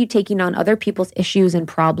when are you taking on other people's issues and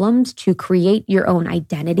problems to create your own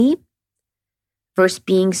identity versus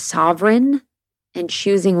being sovereign and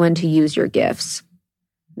choosing when to use your gifts?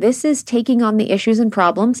 This is taking on the issues and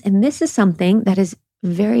problems, and this is something that is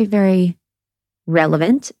very, very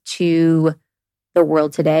relevant to the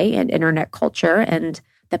world today and internet culture and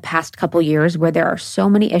the past couple years, where there are so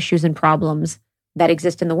many issues and problems that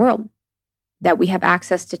exist in the world that we have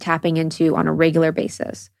access to tapping into on a regular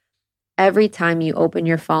basis. Every time you open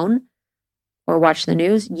your phone or watch the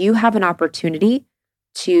news, you have an opportunity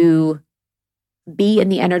to be in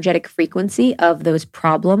the energetic frequency of those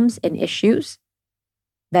problems and issues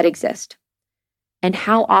that exist. And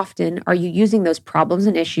how often are you using those problems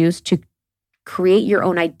and issues to create your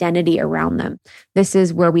own identity around them? This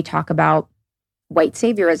is where we talk about white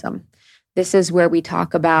saviorism. This is where we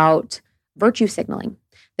talk about virtue signaling.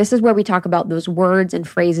 This is where we talk about those words and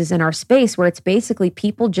phrases in our space where it's basically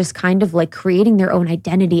people just kind of like creating their own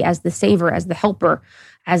identity as the saver, as the helper,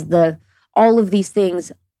 as all of these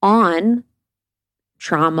things on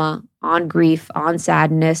trauma, on grief, on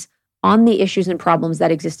sadness, on the issues and problems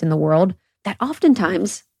that exist in the world, that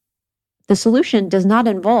oftentimes the solution does not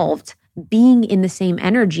involve being in the same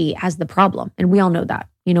energy as the problem. And we all know that.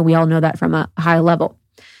 We all know that from a high level.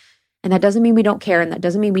 And that doesn't mean we don't care, and that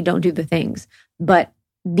doesn't mean we don't do the things. But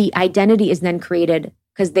the identity is then created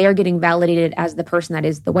because they are getting validated as the person that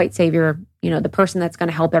is the white savior, the person that's going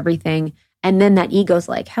to help everything. And then that ego's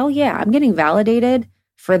like, hell yeah, I'm getting validated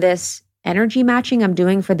for this energy matching I'm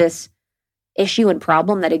doing for this issue and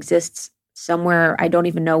problem that exists somewhere I don't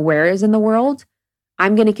even know where is in the world.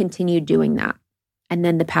 I'm going to continue doing that. And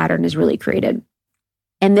then the pattern is really created.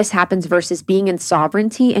 And this happens versus being in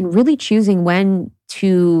sovereignty and really choosing when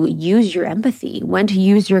to use your empathy, when to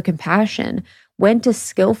use your compassion, when to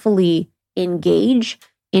skillfully engage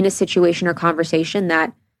in a situation or conversation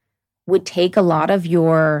that would take a lot of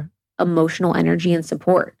your emotional energy and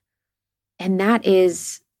support. And that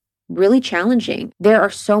is really challenging. There are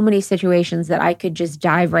so many situations that I could just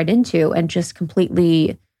dive right into and just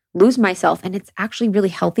completely lose myself. And it's actually really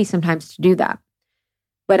healthy sometimes to do that.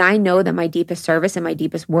 But I know that my deepest service and my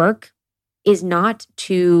deepest work is not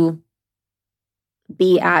to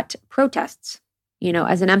be at protests.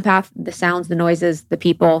 As an empath, the sounds, the noises, the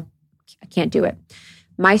people, I can't do it.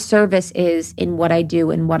 My service is in what I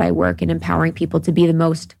do and what I work, and empowering people to be the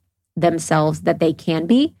most themselves that they can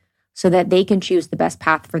be, so that they can choose the best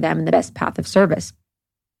path for them and the best path of service.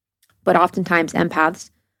 But oftentimes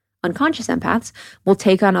empaths, unconscious empaths, will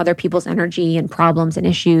take on other people's energy and problems and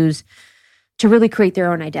issues to really create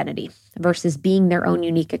their own identity versus being their own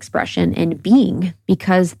unique expression and being,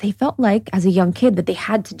 because they felt like as a young kid that they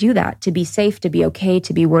had to do that to be safe, to be okay,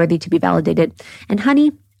 to be worthy, to be validated. And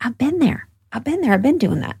honey, I've been there. I've been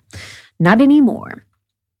doing that. Not anymore.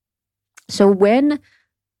 So when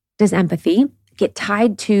does empathy get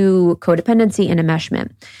tied to codependency and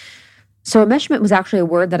enmeshment? So enmeshment was actually a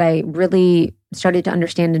word that I really started to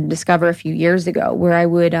understand and discover a few years ago, where I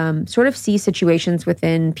would sort of see situations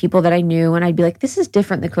within people that I knew, and I'd be like, this is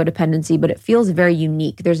different than codependency, but it feels very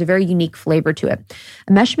unique. There's a very unique flavor to it.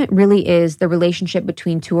 Enmeshment really is the relationship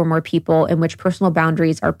between two or more people in which personal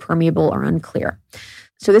boundaries are permeable or unclear.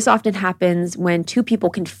 So this often happens when two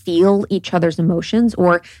people can feel each other's emotions,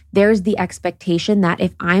 or there's the expectation that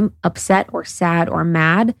if I'm upset or sad or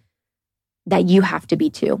mad, that you have to be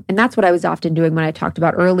too. And that's what I was often doing when I talked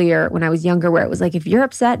about earlier when I was younger, where it was like, if you're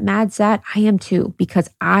upset, mad, sad, I am too, because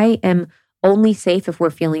I am only safe if we're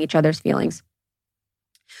feeling each other's feelings.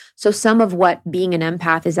 So some of what being an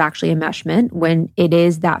empath is actually enmeshment, when it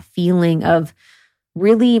is that feeling of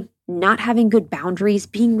really not having good boundaries,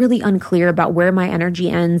 being really unclear about where my energy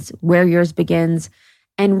ends, where yours begins,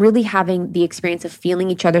 and really having the experience of feeling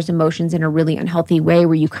each other's emotions in a really unhealthy way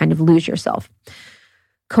where you kind of lose yourself.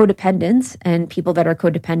 Codependence and people that are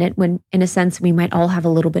codependent, when in a sense we might all have a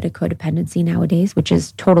little bit of codependency nowadays, which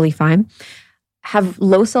is totally fine, have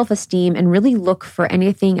low self-esteem and really look for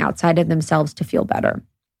anything outside of themselves to feel better.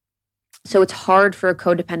 So it's hard for a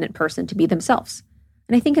codependent person to be themselves.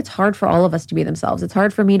 And I think it's hard for all of us to be themselves. It's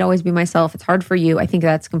hard for me to always be myself. It's hard for you. I think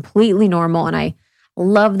that's completely normal. And I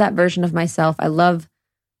love that version of myself. I love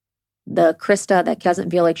the Krista that doesn't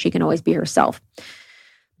feel like she can always be herself.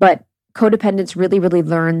 But codependents really, really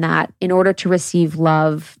learn that in order to receive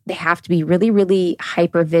love, they have to be really, really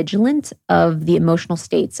hyper vigilant of the emotional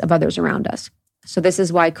states of others around us. So this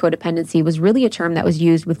is why codependency was really a term that was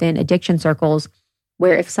used within addiction circles,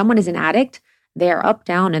 where if someone is an addict, they are up,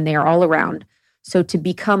 down, and they are all around. So to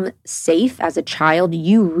become safe as a child,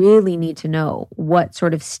 you really need to know what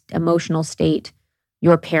sort of emotional state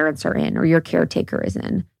your parents are in or your caretaker is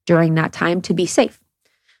in during that time to be safe.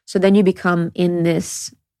 So then you become in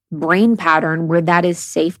this brain pattern where that is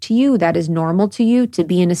safe to you, that is normal to you, to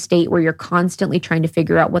be in a state where you're constantly trying to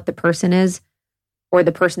figure out what the person is or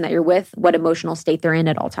the person that you're with, what emotional state they're in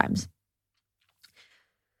at all times.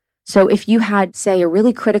 So if you had, say, a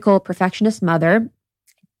really critical perfectionist mother,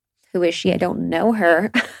 who is she? I don't know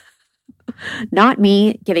her. Not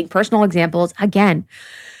me, giving personal examples again.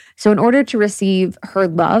 So in order to receive her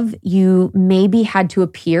love, you maybe had to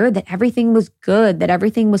appear that everything was good, that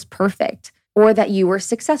everything was perfect, or that you were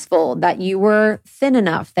successful, that you were thin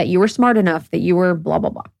enough, that you were smart enough, that you were blah, blah,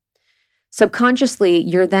 blah. Subconsciously,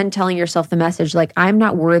 you're then telling yourself the message like, I'm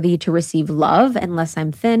not worthy to receive love unless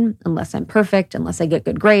I'm thin, unless I'm perfect, unless I get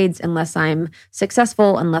good grades, unless I'm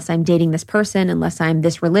successful, unless I'm dating this person, unless I'm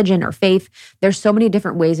this religion or faith. There's so many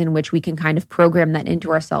different ways in which we can kind of program that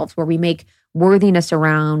into ourselves, where we make worthiness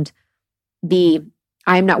around the,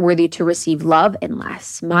 I'm not worthy to receive love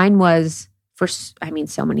unless. Mine was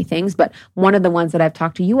so many things, but one of the ones that I've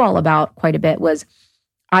talked to you all about quite a bit was,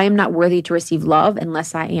 I am not worthy to receive love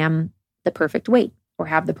unless I am the perfect weight or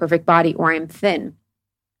have the perfect body or I'm thin.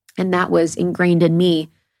 And that was ingrained in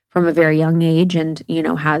me from a very young age and,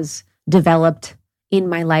 has developed in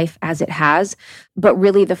my life as it has. But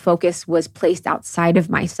really the focus was placed outside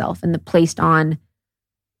of myself and placed on,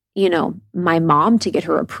 my mom to get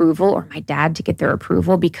her approval or my dad to get their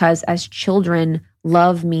approval, because as children,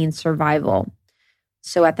 love means survival.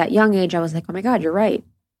 So at that young age, I was like, oh my God, you're right.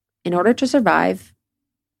 In order to survive,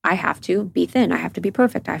 I have to be thin. I have to be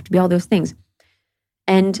perfect. I have to be all those things.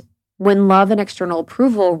 And when love and external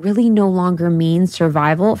approval really no longer means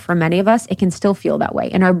survival for many of us, it can still feel that way.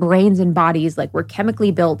 And our brains and bodies, like we're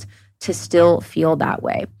chemically built to still feel that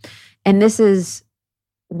way. And this is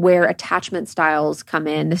where attachment styles come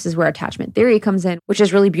in. This is where attachment theory comes in, which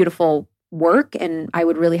is really beautiful work, and I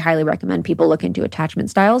would really highly recommend people look into attachment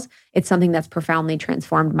styles. It's something that's profoundly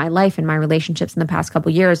transformed my life and my relationships in the past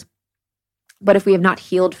couple years. But if we have not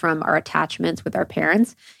healed from our attachments with our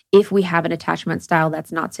parents, if we have an attachment style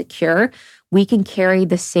that's not secure, we can carry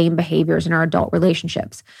the same behaviors in our adult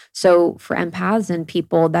relationships. So for empaths and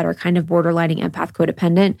people that are kind of borderlining empath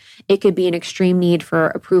codependent, it could be an extreme need for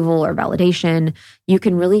approval or validation. You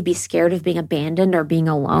can really be scared of being abandoned or being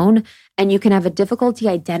alone, and you can have a difficulty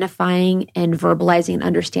identifying and verbalizing and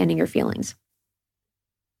understanding your feelings.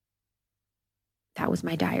 That was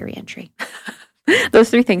my diary entry. Those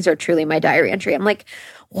 3 things are truly my diary entry. I'm like,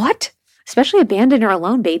 what? Especially abandoned or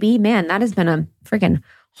alone, baby. Man, that has been a freaking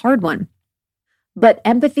hard one. But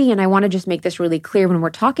empathy, and I want to just make this really clear when we're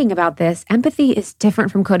talking about this, empathy is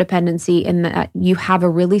different from codependency in that you have a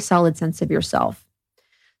really solid sense of yourself.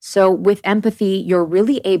 So with empathy, you're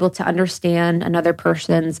really able to understand another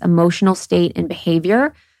person's emotional state and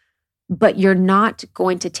behavior, but you're not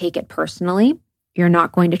going to take it personally. You're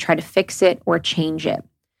not going to try to fix it or change it.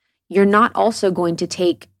 You're not also going to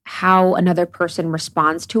take how another person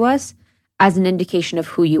responds to us as an indication of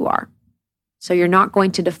who you are. So you're not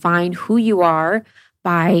going to define who you are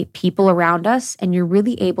by people around us, and you're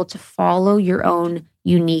really able to follow your own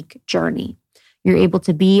unique journey. You're able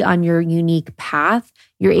to be on your unique path.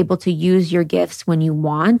 You're able to use your gifts when you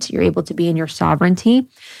want. You're able to be in your sovereignty.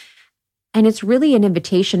 And it's really an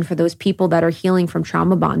invitation for those people that are healing from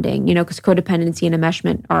trauma bonding, because codependency and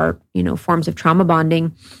enmeshment are, forms of trauma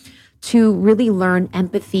bonding, to really learn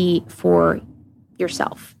empathy for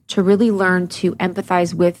yourself, to really learn to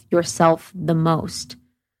empathize with yourself the most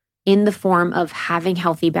in the form of having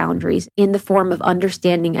healthy boundaries, in the form of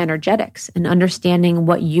understanding energetics and understanding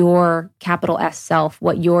what your capital S self,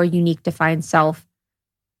 what your unique defined self,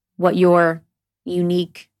 what your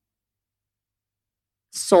unique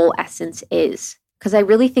soul essence is. Because I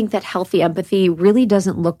really think that healthy empathy really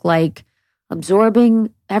doesn't look like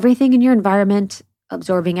absorbing everything in your environment,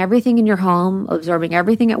 absorbing everything in your home, absorbing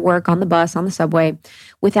everything at work, on the bus, on the subway,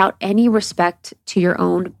 without any respect to your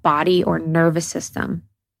own body or nervous system.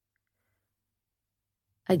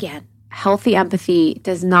 Again, healthy empathy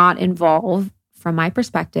does not involve, from my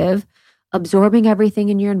perspective, absorbing everything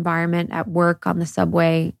in your environment at work, on the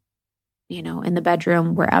subway, in the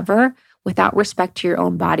bedroom, wherever, without respect to your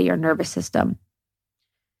own body or nervous system.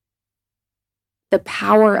 The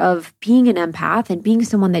power of being an empath and being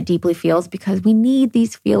someone that deeply feels, because we need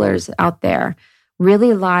these feelers out there,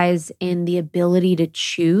 really lies in the ability to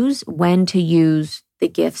choose when to use the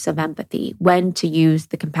gifts of empathy, when to use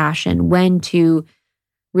the compassion, when to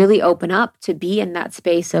really open up to be in that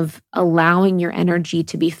space of allowing your energy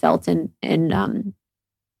to be felt and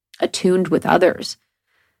attuned with others.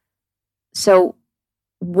 So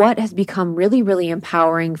what has become really, really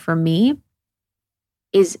empowering for me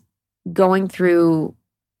is going through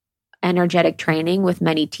energetic training with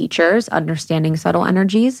many teachers, understanding subtle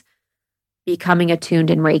energies, becoming attuned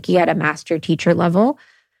in Reiki at a master teacher level,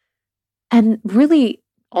 and really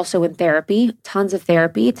also in therapy, tons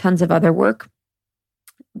of other work,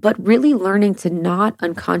 but really learning to not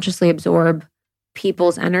unconsciously absorb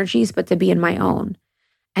people's energies, but to be in my own.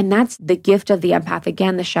 And that's the gift of the empath.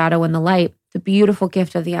 Again, the shadow and the light, the beautiful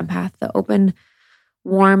gift of the empath, the open,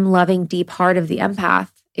 warm, loving, deep heart of the empath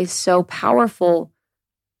is so powerful.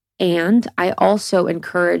 And I also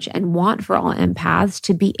encourage and want for all empaths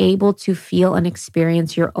to be able to feel and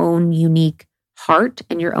experience your own unique heart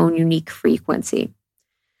and your own unique frequency.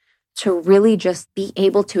 To really just be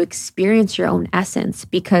able to experience your own essence,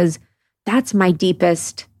 because that's my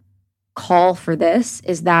deepest call for this,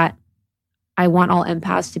 is that I want all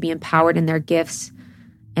empaths to be empowered in their gifts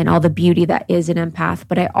and all the beauty that is an empath.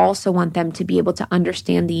 But I also want them to be able to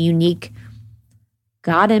understand the unique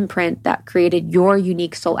God imprint that created your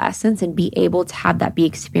unique soul essence and be able to have that be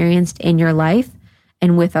experienced in your life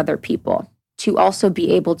and with other people. To also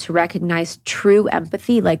be able to recognize true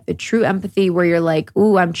empathy, like the true empathy where you're like,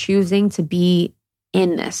 ooh, I'm choosing to be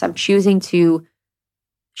in this. I'm choosing to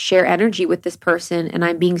share energy with this person, and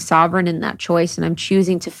I'm being sovereign in that choice, and I'm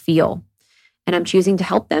choosing to feel, and I'm choosing to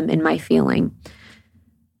help them in my feeling.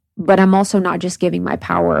 But I'm also not just giving my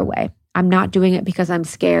power away. I'm not doing it because I'm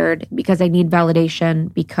scared, because I need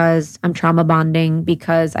validation, because I'm trauma bonding,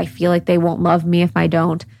 because I feel like they won't love me if I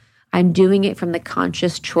don't. I'm doing it from the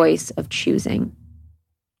conscious choice of choosing.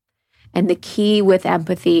 And the key with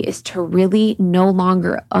empathy is to really no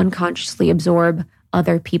longer unconsciously absorb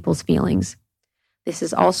other people's feelings. This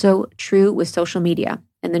is also true with social media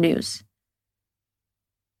and the news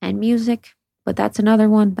and music, but that's another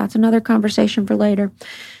one. That's another conversation for later.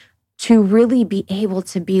 To really be able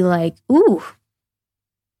to be like, ooh,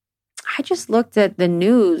 I just looked at the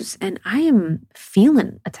news and I am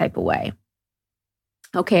feeling a type of way.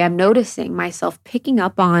 Okay, I'm noticing myself picking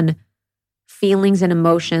up on feelings and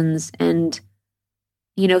emotions and,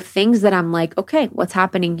 things that I'm like, okay, what's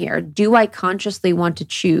happening here? Do I consciously want to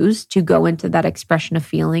choose to go into that expression of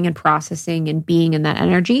feeling and processing and being in that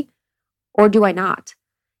energy? Or do I not?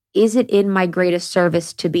 Is it in my greatest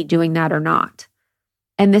service to be doing that or not?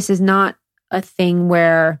 And this is not a thing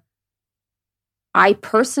where I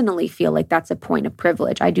personally feel like that's a point of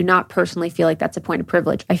privilege. I do not personally feel like that's a point of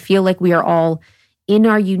privilege. I feel like we are all in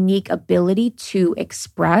our unique ability to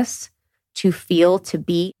express, to feel, to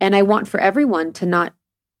be. And I want for everyone to not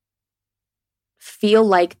feel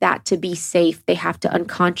like that to be safe, they have to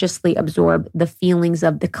unconsciously absorb the feelings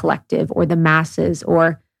of the collective or the masses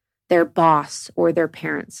or their boss or their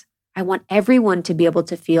parents. I want everyone to be able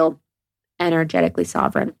to feel energetically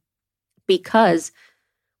sovereign, because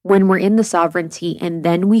when we're in the sovereignty and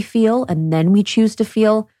then we feel and then we choose to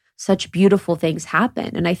feel, such beautiful things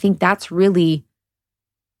happen. And I think that's really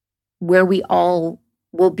where we all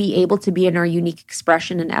will be able to be in our unique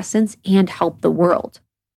expression and essence and help the world.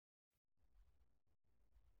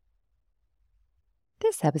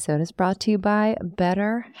 This episode is brought to you by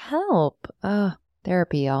BetterHelp.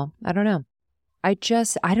 Therapy, y'all. I don't know. I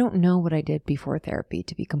don't know what I did before therapy,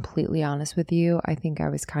 to be completely honest with you. I think I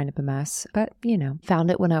was kind of a mess, but found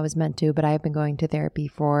it when I was meant to. But I have been going to therapy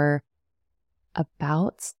for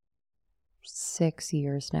about 6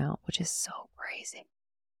 years now, which is so crazy.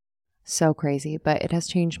 So crazy, but it has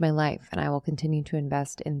changed my life, and I will continue to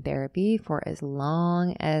invest in therapy for as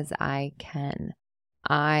long as I can.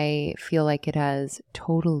 I feel like it has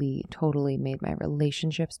totally made my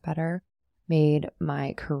relationships better, made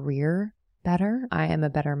my career better. I am a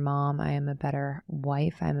better mom. I am a better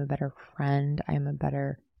wife. I am a better friend. I am a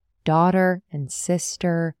better daughter and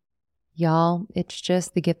sister. Y'all, it's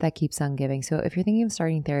just the gift that keeps on giving. So if you're thinking of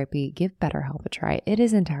starting therapy, give BetterHelp a try. It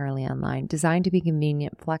is entirely online, designed to be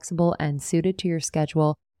convenient, flexible, and suited to your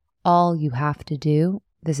schedule. All you have to do,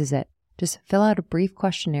 this is it. Just fill out a brief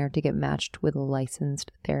questionnaire to get matched with a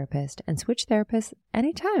licensed therapist and switch therapists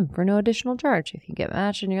anytime for no additional charge. If you get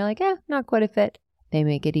matched and you're like, not quite a fit, they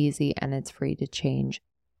make it easy and it's free to change.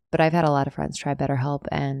 But I've had a lot of friends try BetterHelp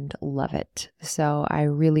and love it. So I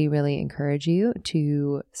really encourage you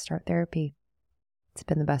to start therapy. It's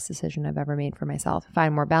been the best decision I've ever made for myself.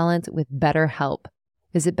 Find more balance with BetterHelp.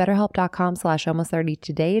 Visit betterhelp.com/almost30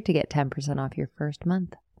 today to get 10% off your first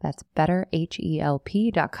month. That's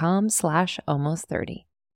betterhelp.com/almost30.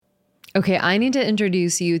 Okay, I need to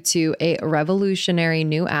introduce you to a revolutionary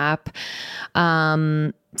new app,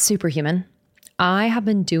 Superhuman. I have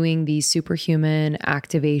been doing these superhuman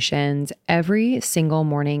activations every single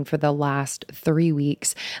morning for the last 3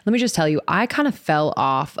 weeks. Let me just tell you, I kind of fell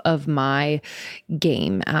off of my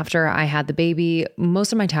game after I had the baby.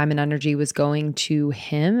 Most of my time and energy was going to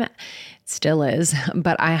him. Still is,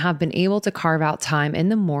 but I have been able to carve out time in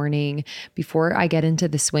the morning before I get into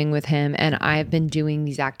the swing with him. And I've been doing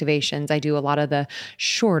these activations. I do a lot of the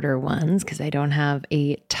shorter ones because I don't have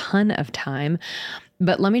a ton of time.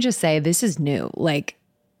 But let me just say, this is new.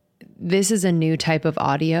 This is a new type of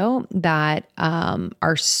audio that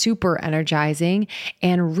are super energizing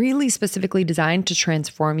and really specifically designed to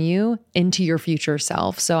transform you into your future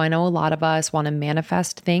self. So I know a lot of us want to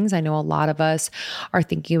manifest things. I know a lot of us are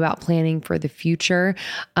thinking about planning for the future,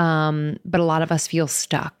 but a lot of us feel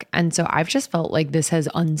stuck. And so I've just felt like this has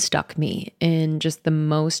unstuck me in just the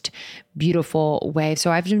most beautiful way.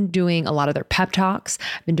 So I've been doing a lot of their pep talks.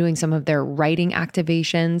 I've been doing some of their writing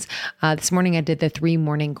activations. This morning I did the 3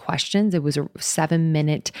 morning questions. It was a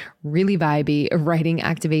 7-minute, really vibey writing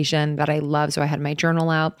activation that I love. So I had my journal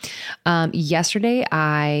out. Yesterday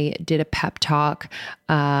I did a pep talk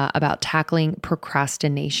about tackling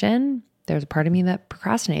procrastination. There's a part of me that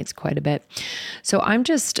procrastinates quite a bit. So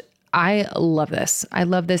I love this. I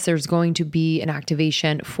love this. There's going to be an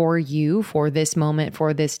activation for you for this moment,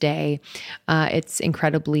 for this day. It's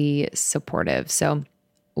incredibly supportive. So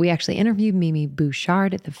we actually interviewed Mimi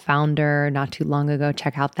Bouchard, the founder, not too long ago.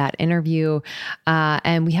 Check out that interview.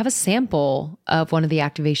 And we have a sample of one of the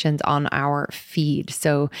activations on our feed.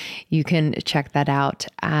 So you can check that out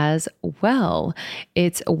as well.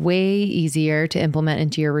 It's way easier to implement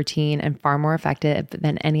into your routine and far more effective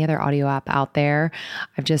than any other audio app out there.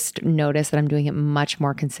 I've just noticed that I'm doing it much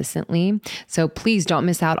more consistently. So please don't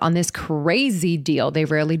miss out on this crazy deal. They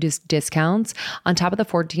rarely do discounts. On top of the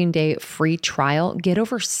 14-day free trial, get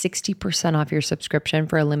over 60% off your subscription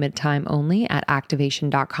for a limited time only at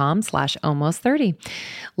activation.com/almost30.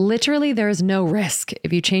 Literally, there is no risk.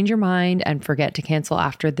 If you change your mind and forget to cancel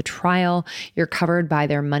after the trial, you're covered by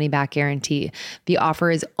their money-back guarantee. The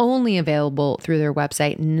offer is only available through their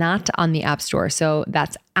website, not on the App Store. So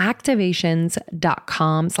that's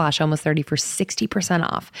activations.com/almost30 for 60%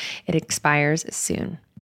 off. It expires soon.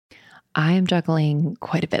 I am juggling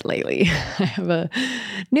quite a bit lately. I have a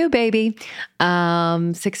new baby,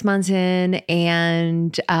 6 months in,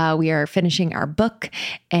 and we are finishing our book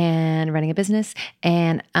and running a business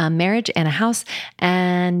and a marriage and a house.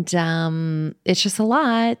 And it's just a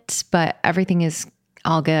lot, but everything is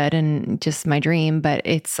all good and just my dream, but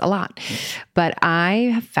it's a lot. But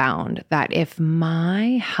I have found that if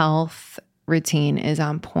my health routine is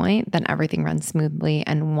on point, then everything runs smoothly.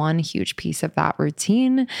 And one huge piece of that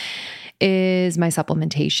routine is my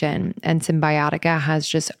supplementation. And Symbiotica has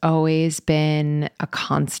just always been a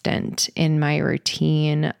constant in my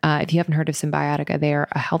routine. If you haven't heard of Symbiotica, they're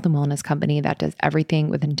a health and wellness company that does everything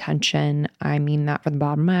with intention. I mean that from the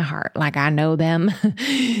bottom of my heart. Like, I know them.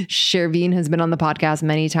 Sherveen has been on the podcast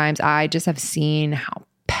many times. I just have seen how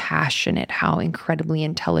passionate, how incredibly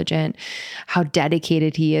intelligent, how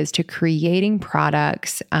dedicated he is to creating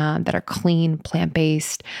products that are clean,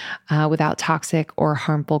 plant-based, without toxic or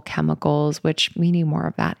harmful chemicals, which we need more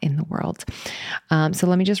of that in the world. So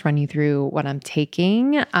let me just run you through what I'm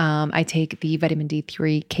taking. I take the vitamin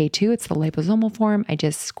D3 K2. It's the liposomal form. I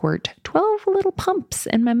just squirt 12 little pumps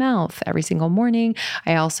in my mouth every single morning.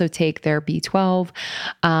 I also take their B12.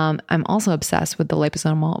 I'm also obsessed with the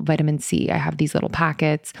liposomal vitamin C. I have these little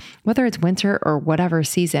packets. Whether it's winter or whatever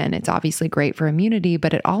season, it's obviously great for immunity,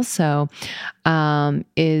 but it also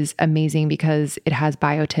is amazing because it has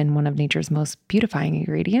biotin, one of nature's most beautifying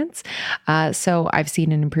ingredients. So I've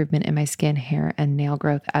seen an improvement in my skin, hair, and nail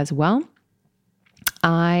growth as well.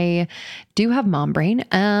 I do have mom brain,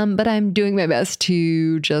 but I'm doing my best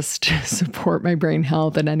to just support my brain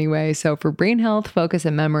health in any way. So for brain health, focus,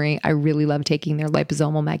 and memory, I really love taking their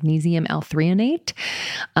liposomal magnesium L-threonate.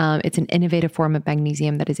 It's an innovative form of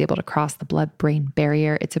magnesium that is able to cross the blood-brain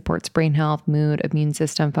barrier. It supports brain health, mood, immune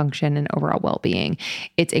system function, and overall well-being.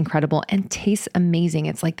 It's incredible and tastes amazing.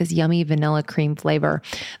 It's like this yummy vanilla cream flavor.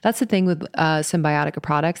 That's the thing with Symbiotica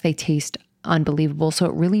products. They taste unbelievable. So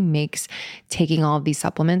it really makes taking all of these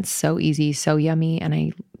supplements so easy, so yummy, and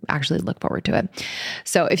I actually look forward to it.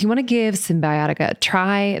 So if you want to give Symbiotica a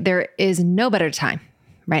try, there is no better time.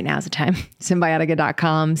 Right now is the time.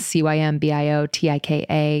 Symbiotica.com,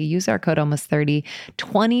 CYMBIOTIKA. Use our code almost30,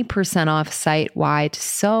 20% off site-wide.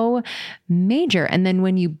 So major. And then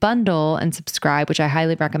when you bundle and subscribe, which I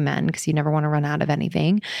highly recommend because you never want to run out of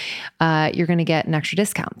anything, you're going to get an extra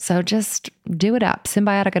discount. So just do it up.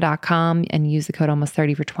 Symbiotica.com and use the code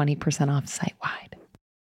almost30 for 20% off site-wide.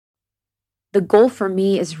 The goal for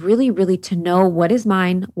me is really to know what is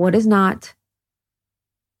mine, what is not.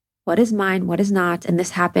 What is mine? What is not? And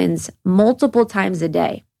this happens multiple times a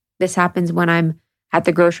day. This happens when I'm at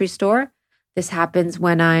the grocery store. This happens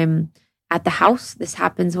when I'm at the house. This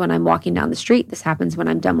happens when I'm walking down the street. This happens when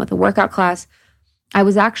I'm done with a workout class. I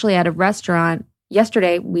was actually at a restaurant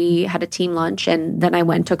yesterday. We had a team lunch, and then I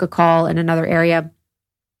went and took a call in another area.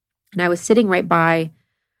 And I was sitting right by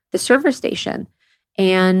the service station.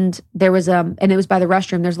 And there was and it was by the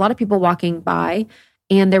restroom. There's a lot of people walking by.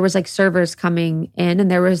 And there was like servers coming in,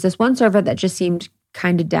 and there was this one server that just seemed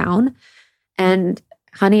kind of down. And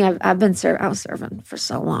honey, I was serving for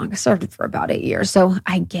so long. I served for about 8 years. So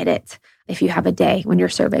I get it if you have a day when you're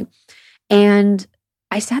serving. And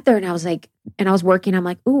I sat there and I was like, and I was working. I'm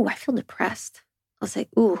like, ooh, I feel depressed. I was like,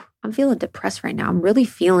 ooh, I'm feeling depressed right now. I'm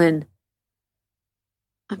feeling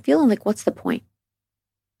like, what's the point?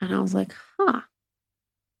 And I was like,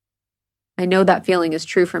 I know that feeling is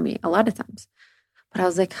true for me a lot of times. But I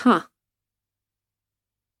was like,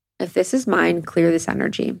 if this is mine, clear this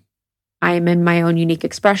energy. I am in my own unique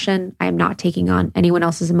expression. I am not taking on anyone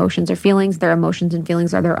else's emotions or feelings. Their emotions and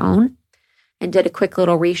feelings are their own. And did a quick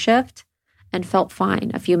little reshift and felt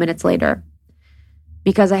fine a few minutes later.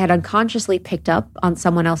 Because I had unconsciously picked up on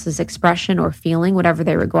someone else's expression or feeling, whatever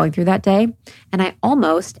they were going through that day. And I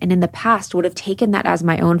almost, and in the past, would have taken that as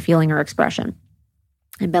my own feeling or expression.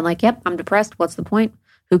 And been like, yep, I'm depressed. What's the point?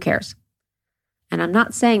 Who cares? And I'm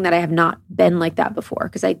not saying that I have not been like that before,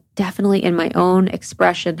 because I definitely in my own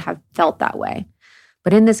expression have felt that way.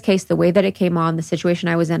 But in this case, the way that it came on, the situation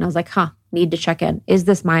I was in, I was like, need to check in. Is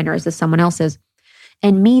this mine or is this someone else's?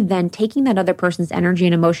 And me then taking that other person's energy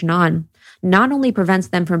and emotion on not only prevents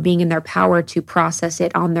them from being in their power to process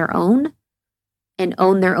it on their own and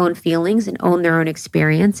own their own feelings and own their own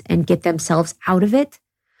experience and get themselves out of it,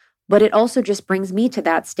 But it also just brings me to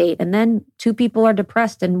that state. And then two people are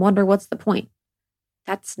depressed and wonder what's the point.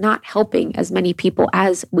 That's not helping as many people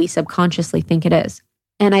as we subconsciously think it is.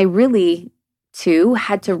 And I really, too,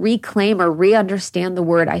 had to reclaim or re-understand the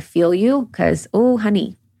word I feel you because, oh,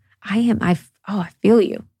 honey, I feel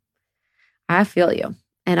you. I feel you.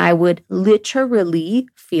 And I would literally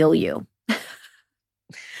feel you.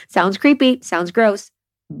 Sounds creepy, sounds gross,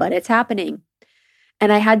 but it's happening.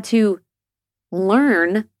 And I had to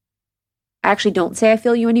learn, I actually don't say I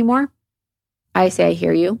feel you anymore. I say I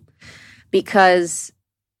hear you because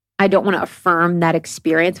I don't want to affirm that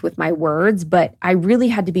experience with my words, but I really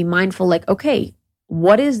had to be mindful, like, okay,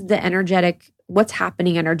 what's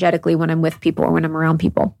happening energetically when I'm with people or when I'm around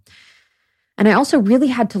people? And I also really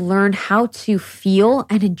had to learn how to feel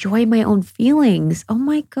and enjoy my own feelings. Oh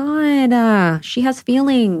my God, she has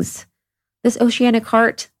feelings. This oceanic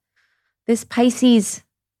heart, this Pisces,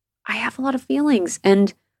 I have a lot of feelings.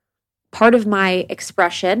 And part of my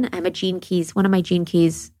expression, I'm a gene keys. One of my gene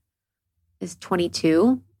keys is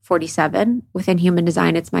 2247. Within human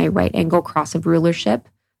design, it's my right angle cross of rulership.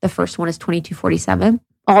 The first one is 2247.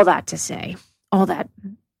 All that to say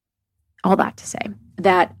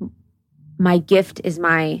that my gift is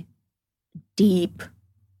my deep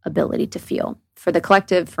ability to feel for the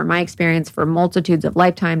collective, for my experience, for multitudes of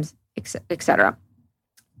lifetimes, etc.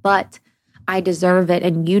 But I deserve it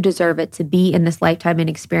and you deserve it to be in this lifetime and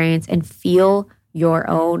experience and feel your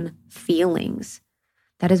own feelings.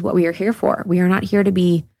 That is what we are here for. We are not here to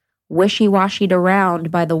be wishy-washied around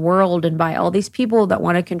by the world and by all these people that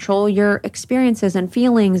want to control your experiences and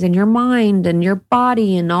feelings and your mind and your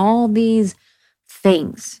body and all these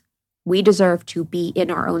things. We deserve to be in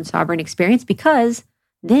our own sovereign experience because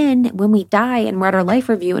then when we die and we're at our life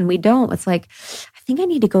review and we don't, it's like, I think I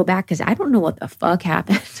need to go back because I don't know what the fuck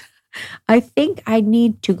happened. I think I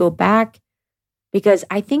need to go back because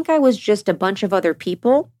I think I was just a bunch of other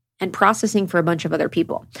people and processing for a bunch of other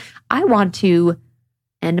people. I want to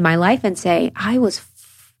end my life and say I was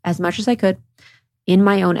as much as I could in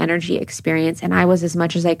my own energy experience, and I was as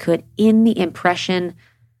much as I could in the impression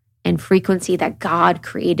and frequency that God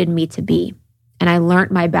created me to be. And I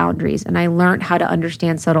learned my boundaries, and I learned how to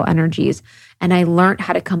understand subtle energies, and I learned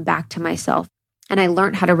how to come back to myself, and I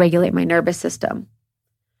learned how to regulate my nervous system.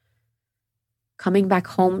 Coming back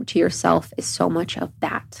home to yourself is so much of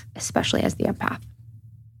that, especially as the empath.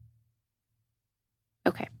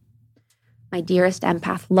 Okay. My dearest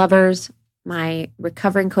empath lovers, my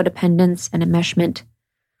recovering codependents and enmeshment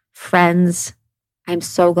friends, I'm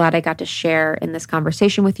so glad I got to share in this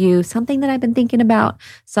conversation with you something that I've been thinking about,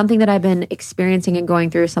 something that I've been experiencing and going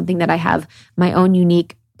through, something that I have my own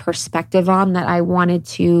unique perspective on that I wanted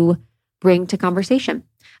to bring to conversation.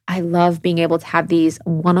 I love being able to have these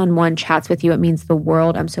one-on-one chats with you. It means the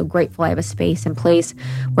world. I'm so grateful I have a space and place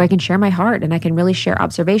where I can share my heart and I can really share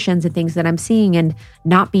observations and things that I'm seeing and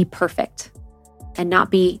not be perfect and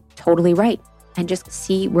not be totally right and just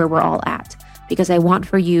see where we're all at. Because I want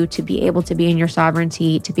for you to be able to be in your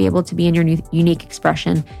sovereignty, to be able to be in your unique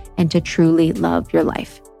expression, and to truly love your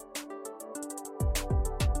life.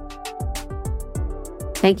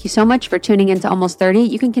 Thank you so much for tuning in to Almost 30.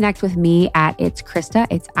 You can connect with me at It's Krista.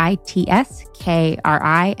 It's ITSKRISTA.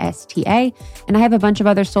 And I have a bunch of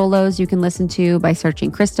other solos you can listen to by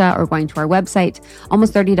searching Krista or going to our website,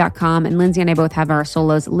 almost30.com. And Lindsay and I both have our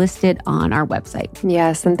solos listed on our website.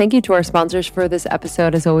 Yes. And thank you to our sponsors for this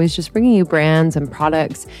episode. As always, just bringing you brands and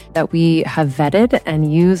products that we have vetted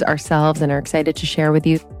and use ourselves and are excited to share with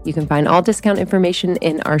you. You can find all discount information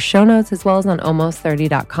in our show notes as well as on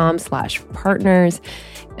almost30.com/partners.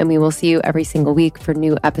 And we will see you every single week for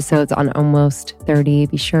new episodes on Almost 30.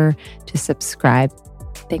 Be sure to subscribe.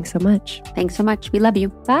 Thanks so much. Thanks so much. We love you.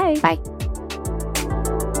 Bye. Bye.